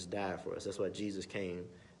Jesus died for us. That's why Jesus came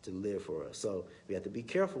to live for us. So we have to be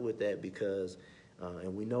careful with that because,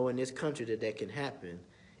 and we know in this country that can happen,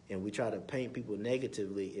 and we try to paint people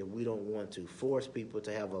negatively if we don't want to force people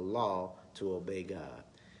to have a law to obey God.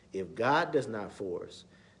 If God does not force,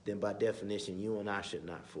 then by definition, you and I should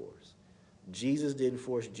not force. Jesus didn't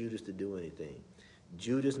force Judas to do anything.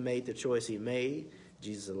 Judas made the choice he made.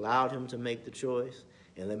 Jesus allowed him to make the choice.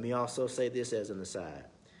 And let me also say this as an aside.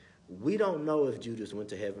 We don't know if Judas went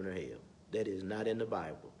to heaven or hell. That is not in the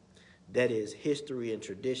Bible. That is history and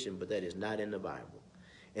tradition, but that is not in the Bible.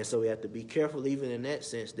 And so we have to be careful even in that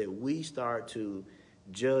sense that we start to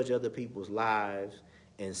judge other people's lives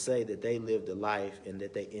and say that they lived a life and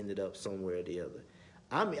that they ended up somewhere or the other.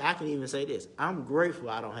 I can even say this. I'm grateful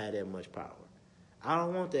I don't have that much power. I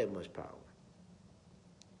don't want that much power.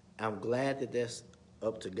 I'm glad that that's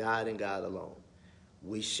up to God and God alone.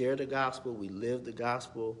 We share the gospel, we live the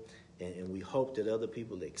gospel, and we hope that other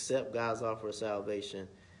people accept God's offer of salvation.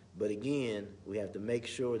 But again, we have to make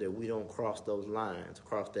sure that we don't cross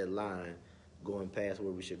that line going past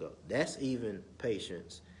where we should go. That's even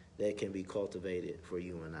patience that can be cultivated for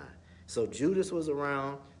you and I. So Judas was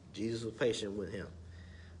around, Jesus was patient with him.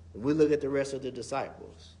 When we look at the rest of the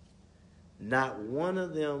disciples, not one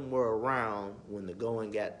of them were around when the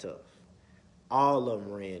going got tough. All of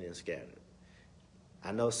them ran and scattered.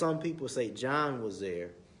 I know some people say John was there,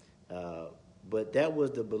 but that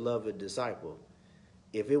was the beloved disciple.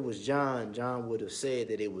 If it was John, John would have said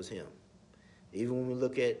that it was him. Even when we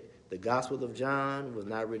look at the Gospel of John, was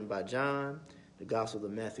not written by John. The Gospel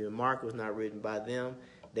of Matthew and Mark was not written by them.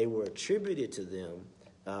 They were attributed to them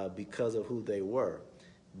because of who they were.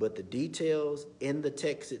 But the details in the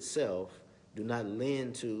text itself do not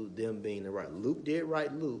lend to them being the right. Luke did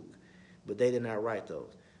write Luke, but they did not write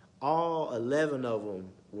those. All 11 of them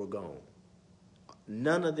were gone.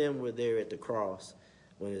 None of them were there at the cross.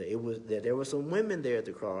 There were some women there at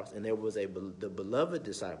the cross, and there was the beloved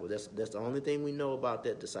disciple. That's the only thing we know about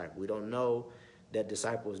that disciple. We don't know that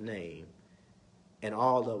disciple's name, and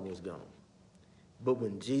all of them was gone. But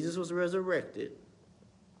when Jesus was resurrected,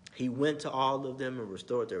 he went to all of them and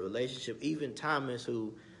restored their relationship. Even Thomas,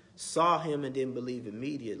 who saw him and didn't believe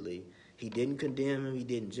immediately, he didn't condemn him. He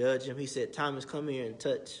didn't judge him. He said, Thomas, come here and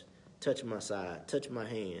touch my side, touch my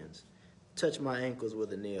hands, touch my ankles where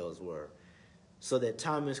the nails were. So that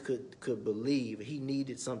Thomas could believe. He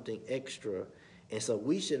needed something extra. And so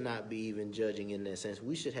we should not be even judging in that sense.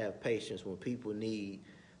 We should have patience when people need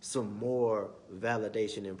some more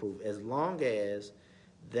validation and proof. As long as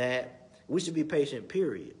that, we should be patient,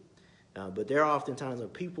 period. But there are often times when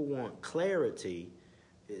people want clarity.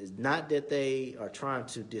 It's not that they are trying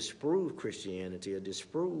to disprove Christianity or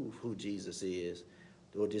disprove who Jesus is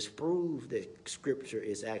or disprove that Scripture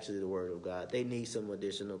is actually the Word of God. They need some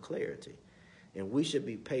additional clarity. And we should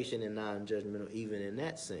be patient and non-judgmental even in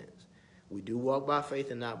that sense. We do walk by faith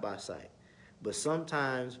and not by sight. But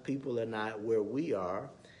sometimes people are not where we are.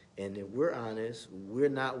 And if we're honest, we're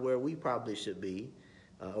not where we probably should be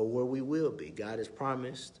or where we will be. God has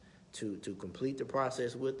promised to complete the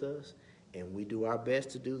process with us. And we do our best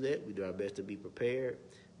to do that. We do our best to be prepared.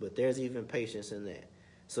 But there's even patience in that.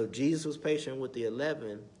 So Jesus was patient with the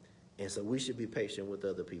 11. And so we should be patient with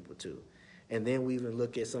other people too. And then we even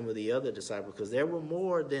look at some of the other disciples, because there were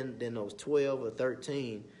more than those 12 or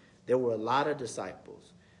 13. There were a lot of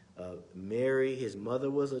disciples. Mary, his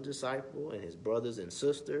mother, was a disciple, and his brothers and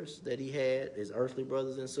sisters that he had, his earthly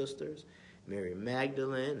brothers and sisters. Mary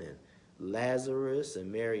Magdalene and Lazarus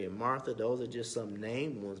and Mary and Martha, those are just some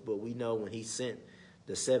named ones. But we know when he sent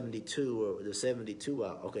the 72 or the 72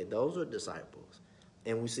 out. Okay, those are disciples.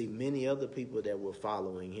 And we see many other people that were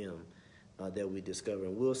following him that we discover.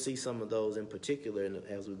 And we'll see some of those in particular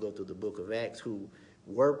as we go through the book of Acts who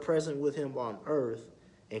were present with him on earth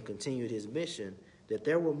and continued his mission, that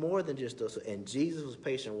there were more than just us. And Jesus was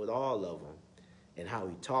patient with all of them and how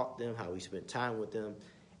he taught them, how he spent time with them.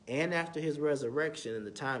 And after his resurrection and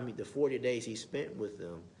the 40 days he spent with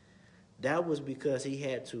them, that was because he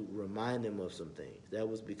had to remind them of some things. That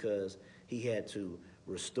was because he had to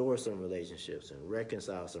restore some relationships and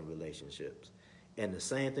reconcile some relationships. And the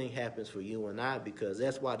same thing happens for you and I, because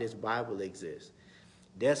that's why this Bible exists.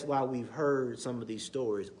 That's why we've heard some of these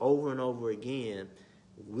stories over and over again.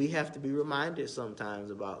 We have to be reminded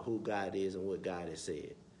sometimes about who God is and what God has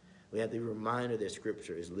said. We have to be reminded that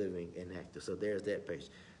Scripture is living and active. So there's that page.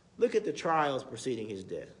 Look at the trials preceding his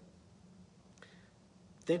death.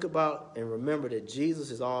 Think about and remember that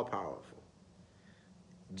Jesus is all-powerful.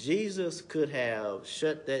 Jesus could have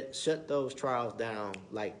shut those trials down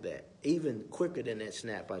like that, even quicker than that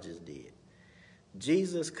snap I just did.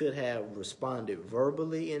 Jesus could have responded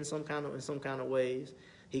verbally in some kind of ways.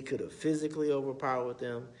 He could have physically overpowered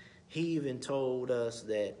them. He even told us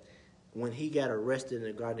that when he got arrested in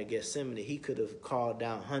the Garden of Gethsemane, he could have called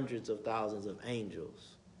down hundreds of thousands of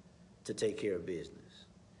angels to take care of business.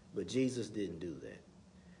 But Jesus didn't do that.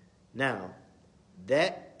 Now,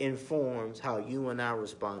 that informs how you and I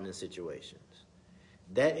respond in situations.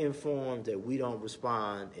 That informs that we don't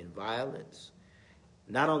respond in violence,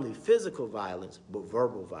 not only physical violence, but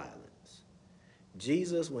verbal violence.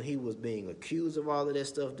 Jesus, when he was being accused of all of that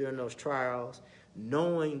stuff during those trials,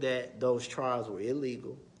 knowing that those trials were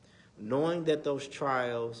illegal, knowing that those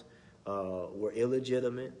trials were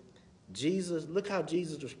illegitimate, look how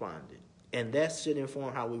Jesus responded. And that should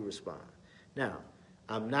inform how we respond. Now,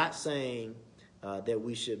 I'm not saying that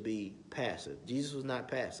we should be passive. Jesus was not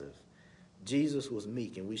passive. Jesus was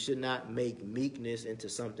meek, and we should not make meekness into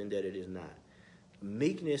something that it is not.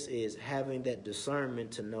 Meekness is having that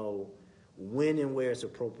discernment to know when and where it's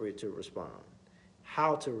appropriate to respond,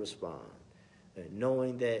 how to respond, and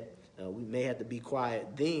knowing that we may have to be quiet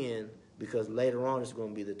then because later on it's going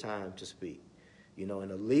to be the time to speak. You know,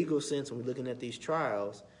 in a legal sense, when we're looking at these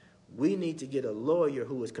trials, we need to get a lawyer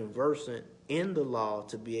who is conversant in the law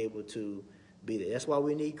to be able to be there. That's why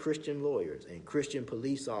we need Christian lawyers and Christian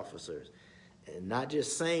police officers, and not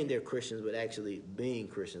just saying they're Christians, but actually being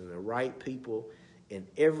Christians, and the right people in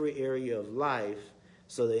every area of life,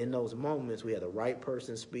 so that in those moments we have the right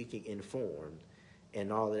person speaking informed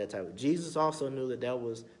and all of that type of. Jesus also knew that that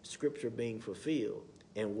was Scripture being fulfilled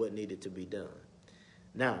and what needed to be done.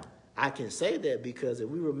 Now, I can say that because if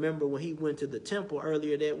we remember when he went to the temple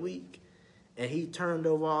earlier that week and he turned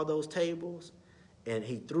over all those tables and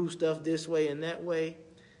he threw stuff this way and that way,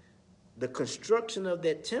 the construction of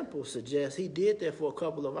that temple suggests he did that for a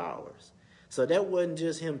couple of hours. So that wasn't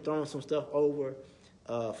just him throwing some stuff over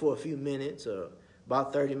for a few minutes or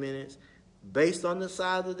about 30 minutes, based on the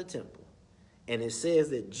size of the temple. And it says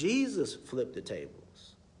that Jesus flipped the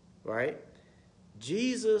tables, right?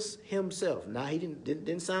 Jesus himself. Now, he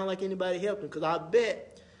didn't sound like anybody helped him, because I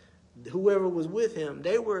bet whoever was with him,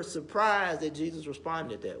 they were surprised that Jesus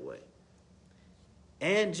responded that way.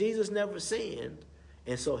 And Jesus never sinned,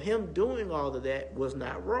 and so him doing all of that was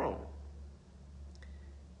not wrong.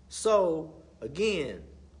 So, again,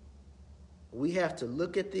 we have to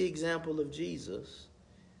look at the example of Jesus,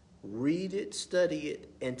 read it, study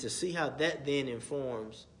it, and to see how that then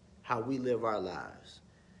informs how we live our lives.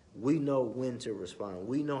 We know when to respond.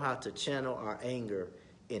 We know how to channel our anger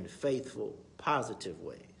in faithful, positive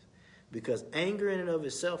ways. Because anger in and of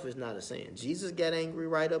itself is not a sin. Jesus got angry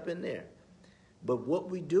right up in there. But what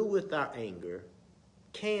we do with our anger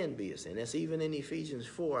can be a sin. That's even in Ephesians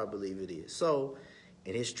 4, I believe it is. So,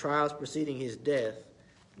 in his trials preceding his death,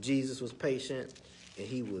 Jesus was patient, and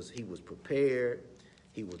he was prepared,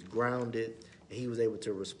 he was grounded, and he was able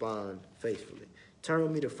to respond faithfully. Turn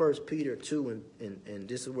with me to 1 Peter 2, and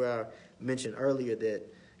this is where I mentioned earlier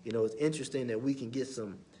that, you know, it's interesting that we can get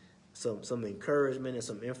some encouragement and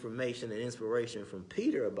some information and inspiration from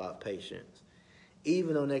Peter about patience.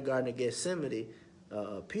 Even on that Garden of Gethsemane,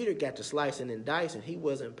 Peter got to slicing and dicing. He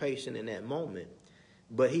wasn't patient in that moment,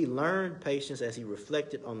 but he learned patience as he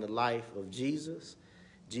reflected on the life of Jesus.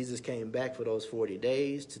 Jesus came back for those 40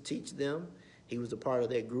 days to teach them. He was a part of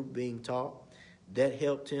that group being taught. That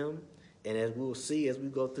helped him. And as we'll see, as we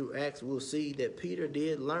go through Acts, we'll see that Peter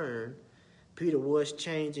did learn. Peter was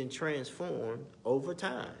changed and transformed over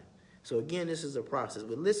time. So again, this is a process.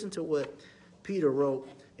 But listen to what Peter wrote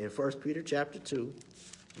in 1 Peter chapter 2,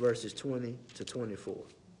 verses 20 to 24.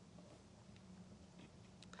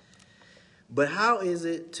 But how is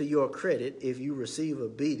it to your credit if you receive a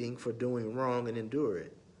beating for doing wrong and endure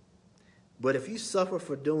it? But if you suffer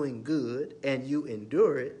for doing good and you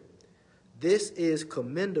endure it, this is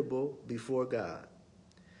commendable before God.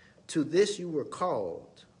 To this you were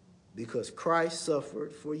called, because Christ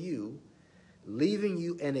suffered for you, leaving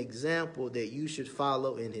you an example that you should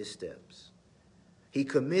follow in his steps. He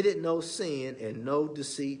committed no sin, and no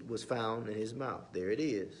deceit was found in his mouth. There it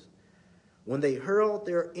is. When they hurled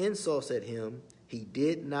their insults at him, he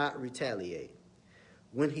did not retaliate.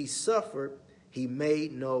 When he suffered, he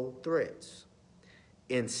made no threats.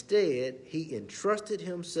 Instead, he entrusted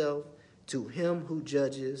himself to him who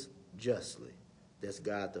judges justly. That's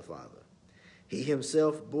God the Father. He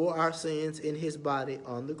himself bore our sins in his body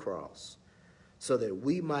on the cross, so that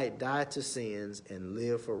we might die to sins and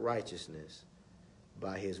live for righteousness.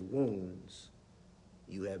 By his wounds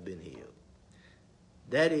you have been healed.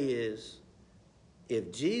 That is,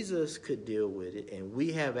 if Jesus could deal with it, and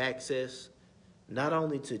we have access not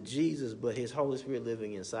only to Jesus, but his Holy Spirit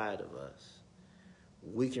living inside of us,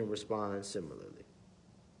 we can respond similarly.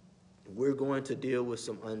 We're going to deal with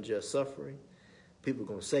some unjust suffering. People are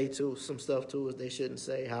going to say some stuff to us they shouldn't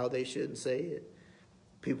say, how they shouldn't say it.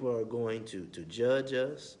 People are going to judge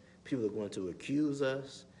us. People are going to accuse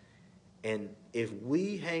us. And if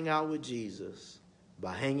we hang out with Jesus,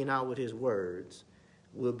 by hanging out with his words,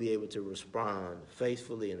 we'll be able to respond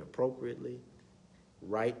faithfully and appropriately,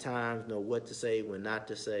 right times, know what to say, when not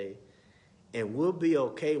to say, and we'll be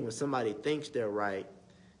okay when somebody thinks they're right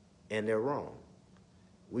and they're wrong.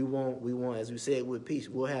 We won't, as we said with peace,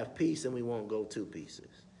 we'll have peace and we won't go to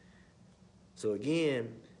pieces. So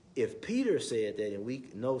again, if Peter said that, and we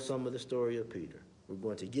know some of the story of Peter, we're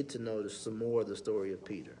going to get to know some more of the story of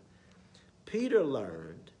Peter. Peter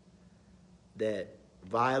learned that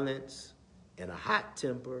violence and a hot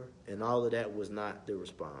temper and all of that was not the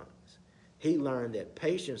response. He learned that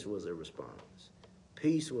patience was a response.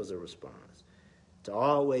 Peace was a response. To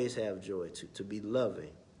always have joy, to be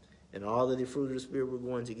loving. And all of the fruit of the Spirit we're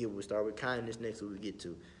going to get. We'll start with kindness next week we get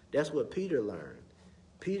to. That's what Peter learned.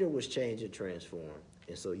 Peter was changed and transformed.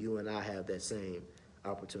 And so you and I have that same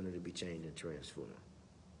opportunity to be changed and transformed.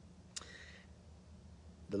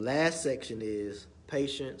 The last section is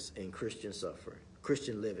patience and Christian suffering.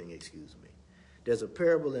 Christian living, excuse me. There's a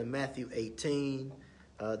parable in Matthew 18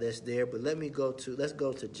 that's there, but let's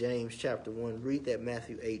go to James chapter 1. Read that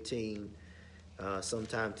Matthew 18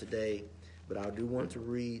 sometime today, but I do want to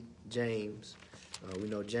read James. We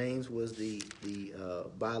know James was the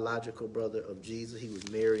biological brother of Jesus. He was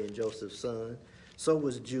Mary and Joseph's son. So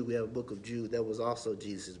was Jude. We have a book of Jude. That was also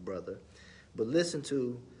Jesus' brother. But listen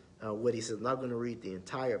to what he says. I'm not going to read the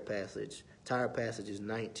entire passage. Entire passage is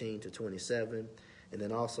 19 to 27. And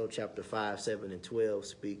then also chapter 5, 7, and 12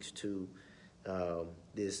 speaks to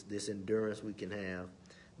this endurance we can have.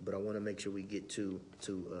 But I want to make sure we get to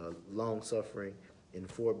long-suffering and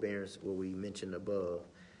forbearance, what we mentioned above.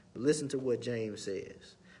 But listen to what James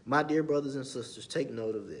says. My dear brothers and sisters, take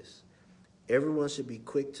note of this. Everyone should be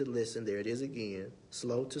quick to listen. There it is again.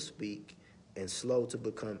 Slow to speak and slow to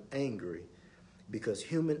become angry, because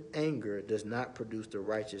human anger does not produce the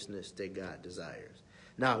righteousness that God desires.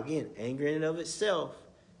 Now, again, anger in and of itself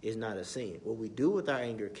is not a sin. What we do with our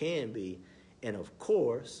anger can be, and of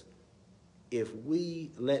course, if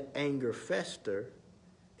we let anger fester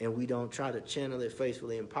and we don't try to channel it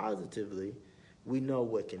faithfully and positively, we know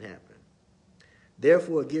what can happen.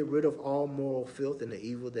 Therefore, get rid of all moral filth and the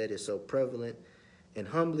evil that is so prevalent, and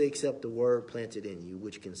humbly accept the word planted in you,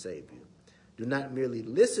 which can save you. Do not merely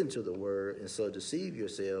listen to the word and so deceive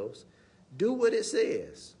yourselves. Do what it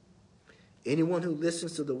says. Anyone who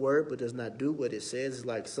listens to the word but does not do what it says is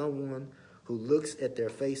like someone who looks at their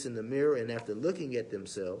face in the mirror and after looking at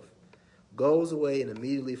themselves, goes away and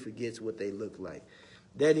immediately forgets what they look like.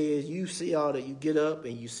 That is, you see all that, you get up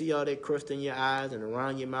and you see all that crust in your eyes and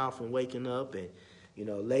around your mouth from waking up. And, you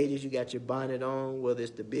know, ladies, you got your bonnet on, whether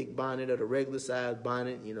it's the big bonnet or the regular size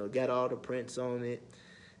bonnet, you know, got all the prints on it,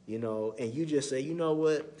 you know, and you just say, you know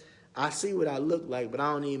what, I see what I look like, but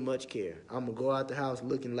I don't need much care. I'm going to go out the house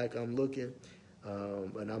looking like I'm looking,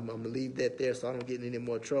 and I'm going to leave that there so I don't get in any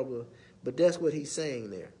more trouble. But that's what he's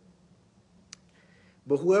saying there.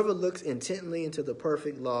 But whoever looks intently into the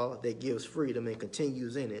perfect law that gives freedom and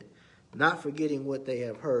continues in it, not forgetting what they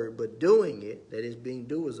have heard, but doing it, that is, being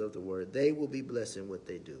doers of the word, they will be blessed in what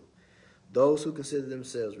they do. Those who consider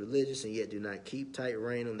themselves religious and yet do not keep tight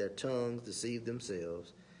rein on their tongues deceive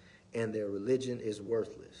themselves, and their religion is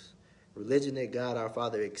worthless. Religion that God our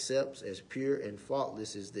Father accepts as pure and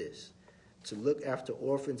faultless is this: to look after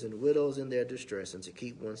orphans and widows in their distress and to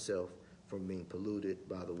keep oneself from being polluted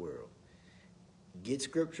by the world. get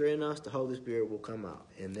scripture in us, the Holy Spirit will come out.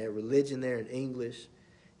 And that religion there in English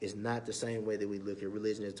is not the same way that we look at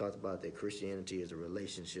religion. It's talked about that Christianity is a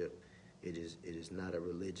relationship. It is not a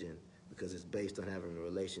religion because it's based on having a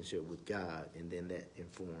relationship with God, and then that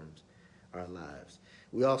informs our lives.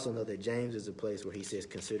 We also know that James is a place where he says,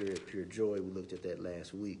 consider it pure joy. We looked at that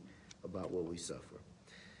last week about what we suffer.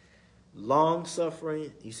 Long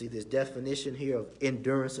suffering, you see this definition here of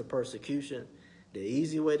endurance of persecution. The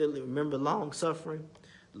easy way to remember long suffering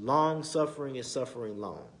is suffering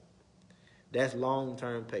long. That's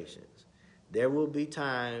long-term patience. There will be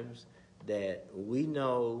times that we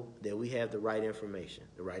know that we have the right information.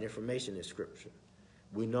 The right information is Scripture.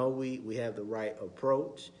 We know we have the right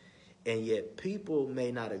approach, and yet people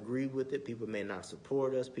may not agree with it. People may not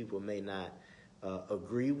support us. People may not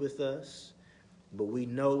agree with us. But we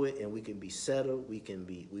know it, and we can be settled. We can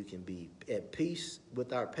be at peace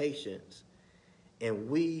with our patience, and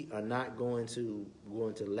we are not going to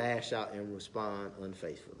lash out and respond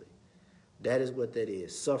unfaithfully. That is what that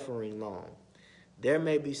is, suffering long. There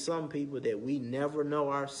may be some people that we never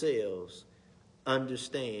know ourselves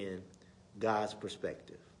understand God's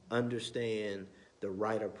perspective, understand the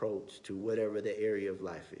right approach to whatever the area of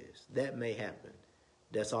life is. That may happen.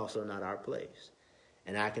 That's also not our place.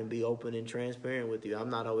 And I can be open and transparent with you. I'm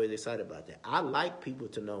not always excited about that. I like people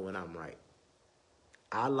to know when I'm right.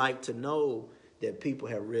 I like to know that people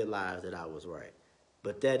have realized that I was right.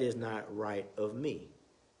 But that is not right of me.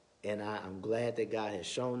 And I'm glad that God has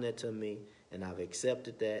shown that to me, and I've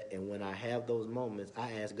accepted that. And when I have those moments,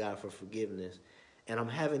 I ask God for forgiveness. And I'm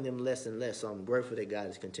having them less and less, so I'm grateful that God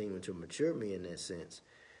is continuing to mature me in that sense.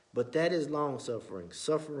 But that is long suffering,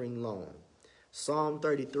 suffering long. Psalm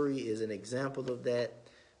 33 is an example of that.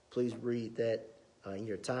 Please read that in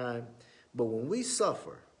your time. But when we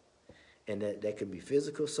suffer, and that can be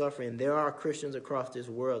physical suffering, and there are Christians across this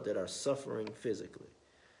world that are suffering physically.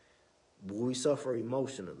 We suffer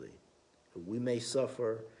emotionally. We may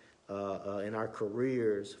suffer in our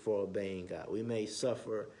careers for obeying God. We may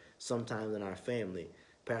suffer sometimes in our family.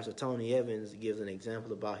 Pastor Tony Evans gives an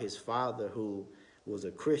example about his father who was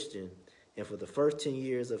a Christian, and for the first 10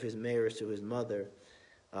 years of his marriage to his mother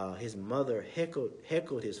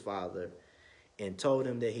heckled his father and told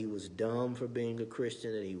him that he was dumb for being a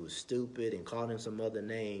Christian, that he was stupid, and called him some other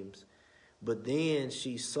names. But then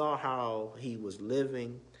she saw how he was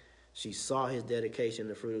living. She saw his dedication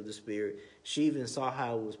to the fruit of the Spirit. She even saw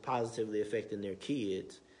how it was positively affecting their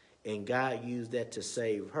kids. And God used that to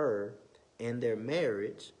save her and their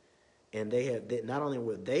marriage. And not only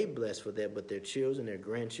were they blessed for that, but their children, their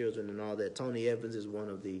grandchildren, and all that. Tony Evans is one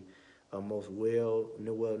of the most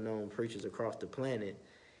well-known preachers across the planet.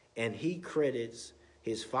 And he credits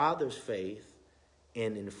his father's faith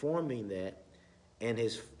in informing that, and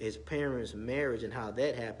his parents' marriage and how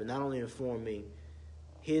that happened, not only informing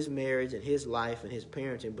his marriage and his life and his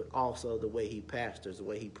parenting, but also the way he pastors, the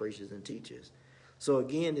way he preaches and teaches. So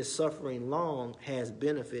again, this suffering long has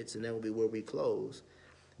benefits, and that will be where we close.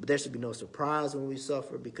 But there should be no surprise when we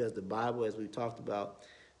suffer, because the Bible, as we talked about,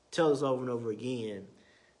 tells us over and over again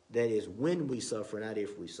that is when we suffer, not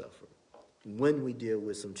if we suffer. When we deal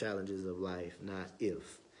with some challenges of life, not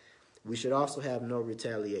if. We should also have no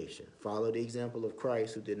retaliation. Follow the example of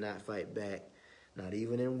Christ, who did not fight back, not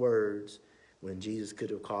even in words, when Jesus could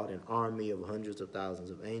have called an army of hundreds of thousands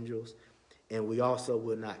of angels. And we also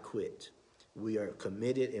will not quit. We are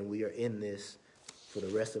committed, and we are in this for the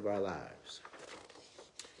rest of our lives.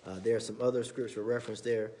 There are some other scriptural reference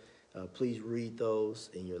there. Please read those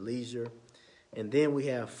in your leisure. And then we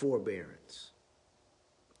have forbearance.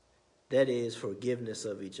 That is forgiveness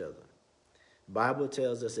of each other. The Bible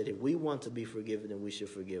tells us that if we want to be forgiven, then we should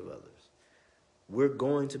forgive others. We're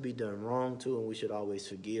going to be done wrong to, and we should always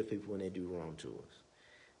forgive people when they do wrong to us.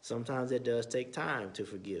 Sometimes it does take time to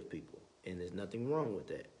forgive people, and there's nothing wrong with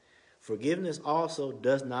that. Forgiveness also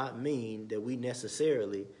does not mean that we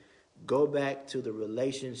necessarily go back to the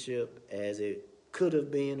relationship as it could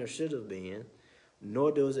have been or should have been,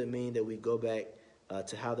 nor does it mean that we go back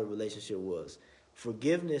to how the relationship was.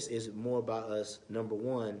 Forgiveness is more about us, number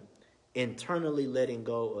one, internally letting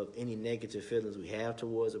go of any negative feelings we have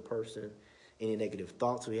towards a person, any negative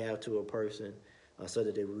thoughts we have to a person, so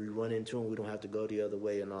that if we run into them, we don't have to go the other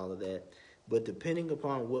way and all of that. But depending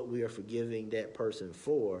upon what we are forgiving that person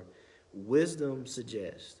for, wisdom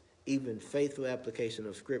suggests, even faithful application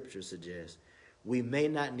of Scripture suggests, we may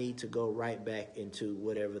not need to go right back into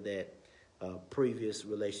whatever that previous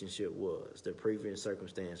relationship was, the previous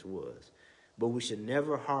circumstance was. But we should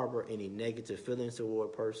never harbor any negative feelings toward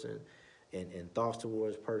a person and thoughts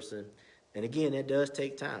towards a person. And again, that does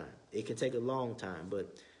take time. It can take a long time,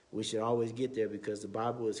 but We should always get there because the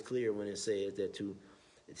Bible is clear when it says that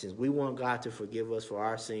since we want God to forgive us for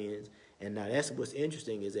our sins, and now that's what's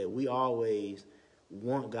interesting is that we always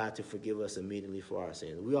want God to forgive us immediately for our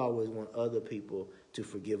sins. We always want other people to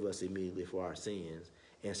forgive us immediately for our sins.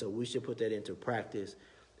 And so we should put that into practice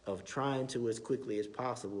of trying to, as quickly as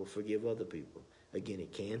possible, forgive other people. Again,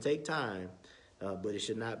 it can take time, but it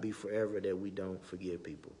should not be forever that we don't forgive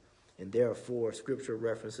people. And there are 4 scriptural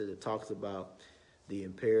references that talks about the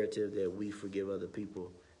imperative that we forgive other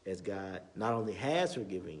people as God not only has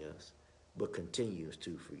forgiven us, but continues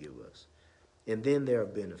to forgive us. And then there are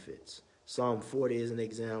benefits. Psalm 40 is an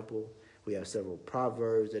example. We have several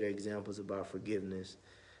proverbs that are examples about forgiveness.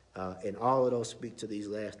 And all of those speak to these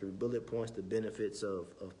last 3 bullet points. The benefits of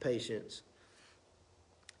patience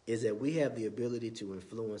is that we have the ability to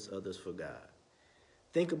influence others for God.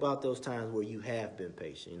 Think about those times where you have been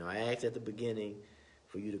patient. I asked at the beginning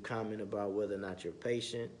for you to comment about whether or not you're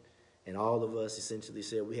patient, and all of us essentially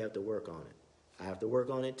said we have to work on it. I have to work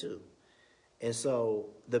on it too. And so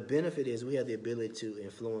the benefit is we have the ability to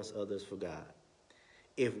influence others for God.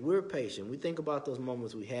 If we're patient, we think about those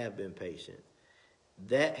moments we have been patient,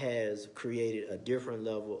 that has created a different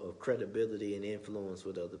level of credibility and influence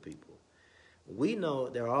with other people. We know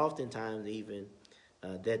there are oftentimes even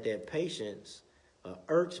that patience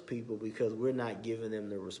irks people because we're not giving them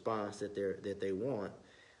the response that they want.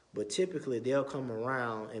 But typically they'll come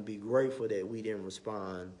around and be grateful that we didn't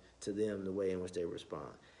respond to them the way in which they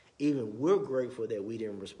respond. Even we're grateful that we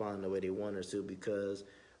didn't respond the way they want us to because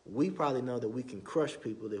we probably know that we can crush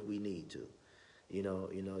people if we need to.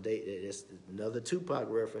 It's another Tupac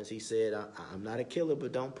reference. He said, I'm not a killer,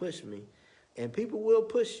 but don't push me. And people will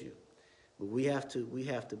push you. But we have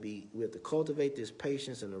to cultivate this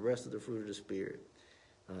patience and the rest of the fruit of the Spirit,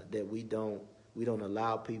 that we don't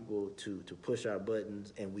allow people to push our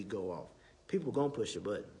buttons and we go off. People gonna push your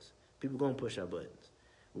buttons. People gonna push our buttons.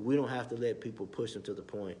 But we don't have to let people push them to the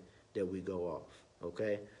point that we go off.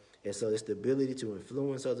 Okay? And so it's the ability to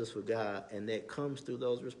influence others for God, and that comes through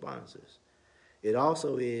those responses. It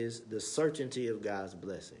also is the certainty of God's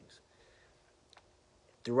blessings.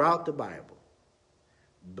 Throughout the Bible,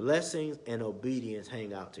 blessings and obedience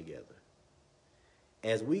hang out together.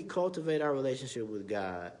 As we cultivate our relationship with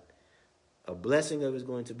God, a blessing of it is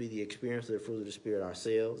going to be the experience of the fruit of the Spirit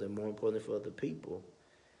ourselves, and more importantly for other people.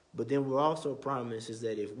 But then we're also promised is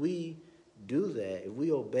that if we do that, if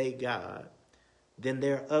we obey God, then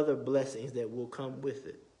there are other blessings that will come with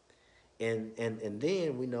it. And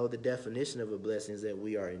then we know the definition of a blessing is that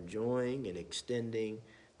we are enjoying and extending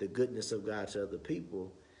the goodness of God to other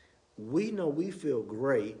people. We know we feel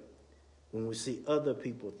great when we see other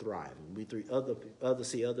people thriving. We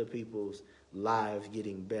see other people's lives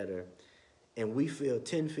getting better. And we feel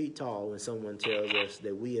 10 feet tall when someone tells us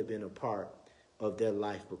that we have been a part of their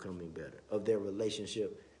life becoming better, of their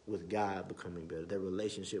relationship with God becoming better, their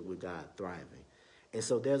relationship with God thriving. And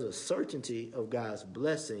so there's a certainty of God's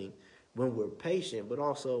blessing when we're patient, but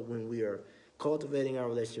also when we are cultivating our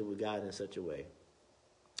relationship with God in such a way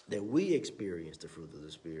that we experience the fruit of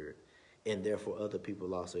the Spirit, and therefore other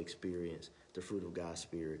people also experience the fruit of God's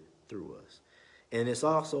Spirit through us. And it's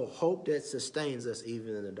also hope that sustains us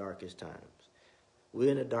even in the darkest times.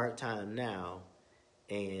 We're in a dark time now,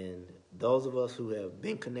 and those of us who have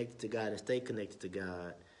been connected to God and stay connected to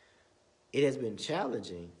God, it has been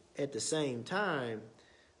challenging. At the same time,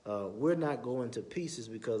 we're not going to pieces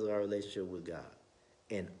because of our relationship with God.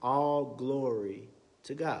 And all glory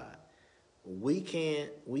to God. We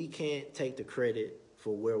can't take the credit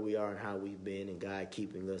for where we are and how we've been and God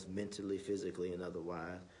keeping us mentally, physically, and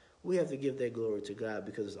otherwise. We have to give that glory to God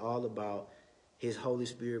because it's all about His Holy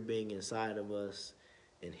Spirit being inside of us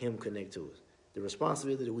and Him connect to us. The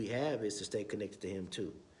responsibility that we have is to stay connected to Him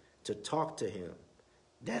too, to talk to Him.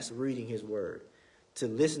 That's reading His Word. To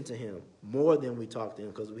listen to Him more than we talk to Him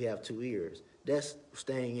because we have 2 ears. That's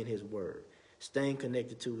staying in His Word, staying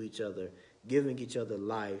connected to each other, giving each other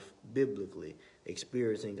life biblically,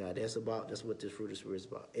 experiencing God. That's what this fruit of the Spirit is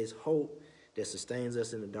about. It's hope that sustains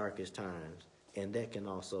us in the darkest times, and that can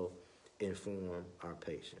also inform our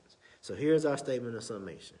patience. So here's our statement of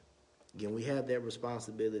summation. Again, we have that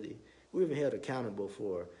responsibility. We're even held accountable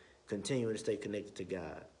for continuing to stay connected to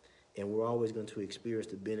God. And we're always going to experience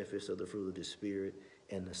the benefits of the fruit of the Spirit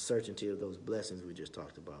and the certainty of those blessings we just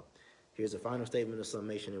talked about. Here's the final statement of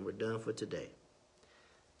summation, and we're done for today.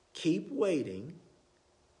 Keep waiting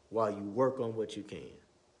while you work on what you can.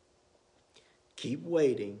 Keep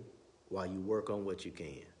waiting while you work on what you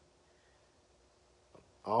can.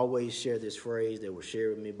 I always share this phrase that was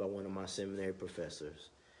shared with me by one of my seminary professors.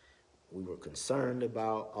 We were concerned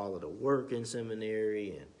about all of the work in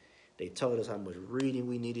seminary and They told us how much reading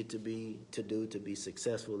we needed to do to be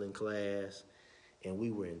successful in class, and we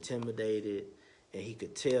were intimidated, and he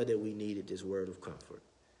could tell that we needed this word of comfort.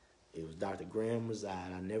 It was Dr. Graham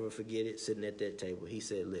Razide. I'll never forget it, sitting at that table. He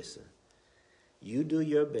said, listen, you do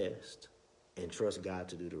your best and trust God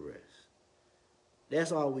to do the rest.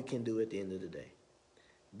 That's all we can do at the end of the day.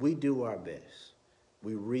 We do our best.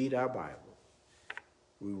 We read our Bible.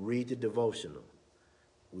 We read the devotional.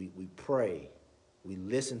 We pray. We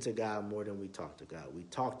listen to God more than we talk to God. We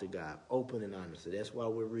talk to God open and honestly. That's why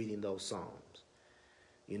we're reading those Psalms.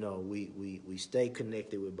 You know, we stay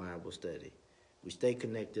connected with Bible study. We stay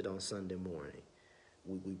connected on Sunday morning.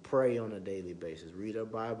 We pray on a daily basis, read our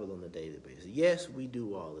Bible on a daily basis. Yes, we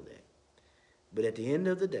do all of that. But at the end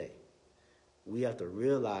of the day, we have to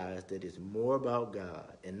realize that it's more about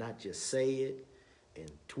God and not just say it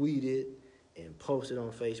and tweet it and post it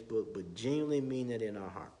on Facebook, but genuinely mean it in our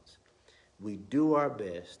hearts. We do our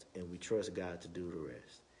best and we trust God to do the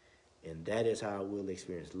rest. And that is how we'll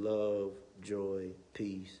experience love, joy,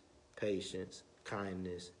 peace, patience,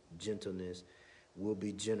 kindness, gentleness. We'll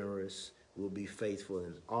be generous. We'll be faithful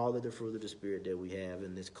in all of the fruit of the Spirit that we have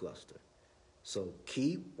in this cluster. So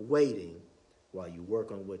keep waiting while you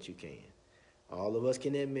work on what you can. All of us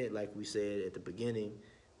can admit, like we said at the beginning,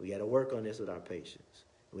 we got to work on this with our patience.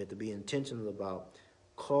 We have to be intentional about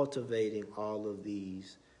cultivating all of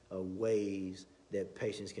these ways that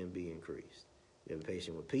patience can be increased. You have to be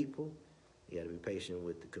patient with people. You got to be patient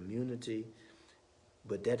with the community.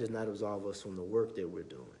 But that does not absolve us from the work that we're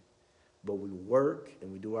doing. But we work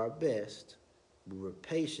and we do our best. But we're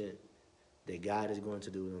patient that God is going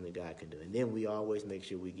to do what only God can do. And then we always make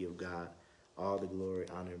sure we give God all the glory,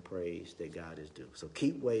 honor, and praise that God is due. So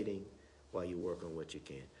keep waiting while you work on what you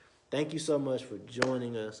can. Thank you so much for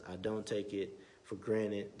joining us. I don't take it for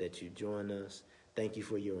granted that you join us. Thank you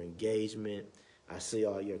for your engagement. I see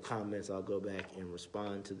all your comments. I'll go back and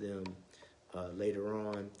respond to them later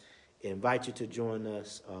on. I invite you to join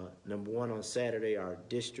us. Number one, on Saturday, our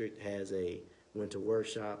district has a winter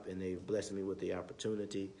workshop, and they've blessed me with the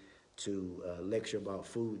opportunity to lecture about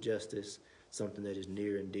food justice, something that is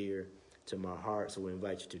near and dear to my heart. So we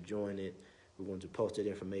invite you to join it. We're going to post that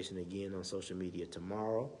information again on social media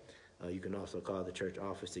tomorrow. You can also call the church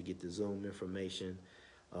office to get the Zoom information.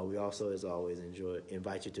 We also, as always,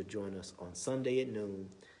 invite you to join us on Sunday at noon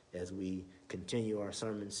as we continue our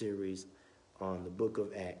sermon series on the book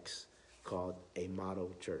of Acts called A Model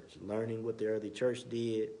Church, learning what the early church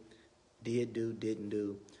did do, didn't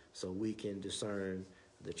do, so we can discern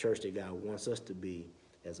the church that God wants us to be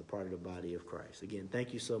as a part of the body of Christ. Again,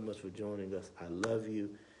 thank you so much for joining us. I love you.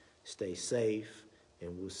 Stay safe,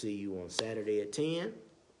 and we'll see you on Saturday at 10,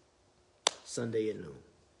 Sunday at noon.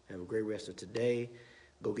 Have a great rest of today.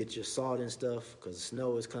 Go get your salt and stuff because the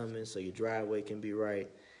snow is coming so your driveway can be right.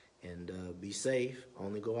 And be safe.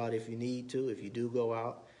 Only go out if you need to. If you do go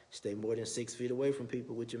out, stay more than 6 feet away from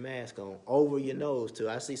people with your mask on. Over your nose, too.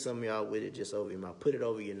 I see some of y'all with it just over your mouth. Put it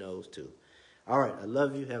over your nose, too. All right, I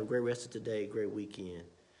love you. Have a great rest of today. Great weekend.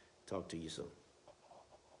 Talk to you soon.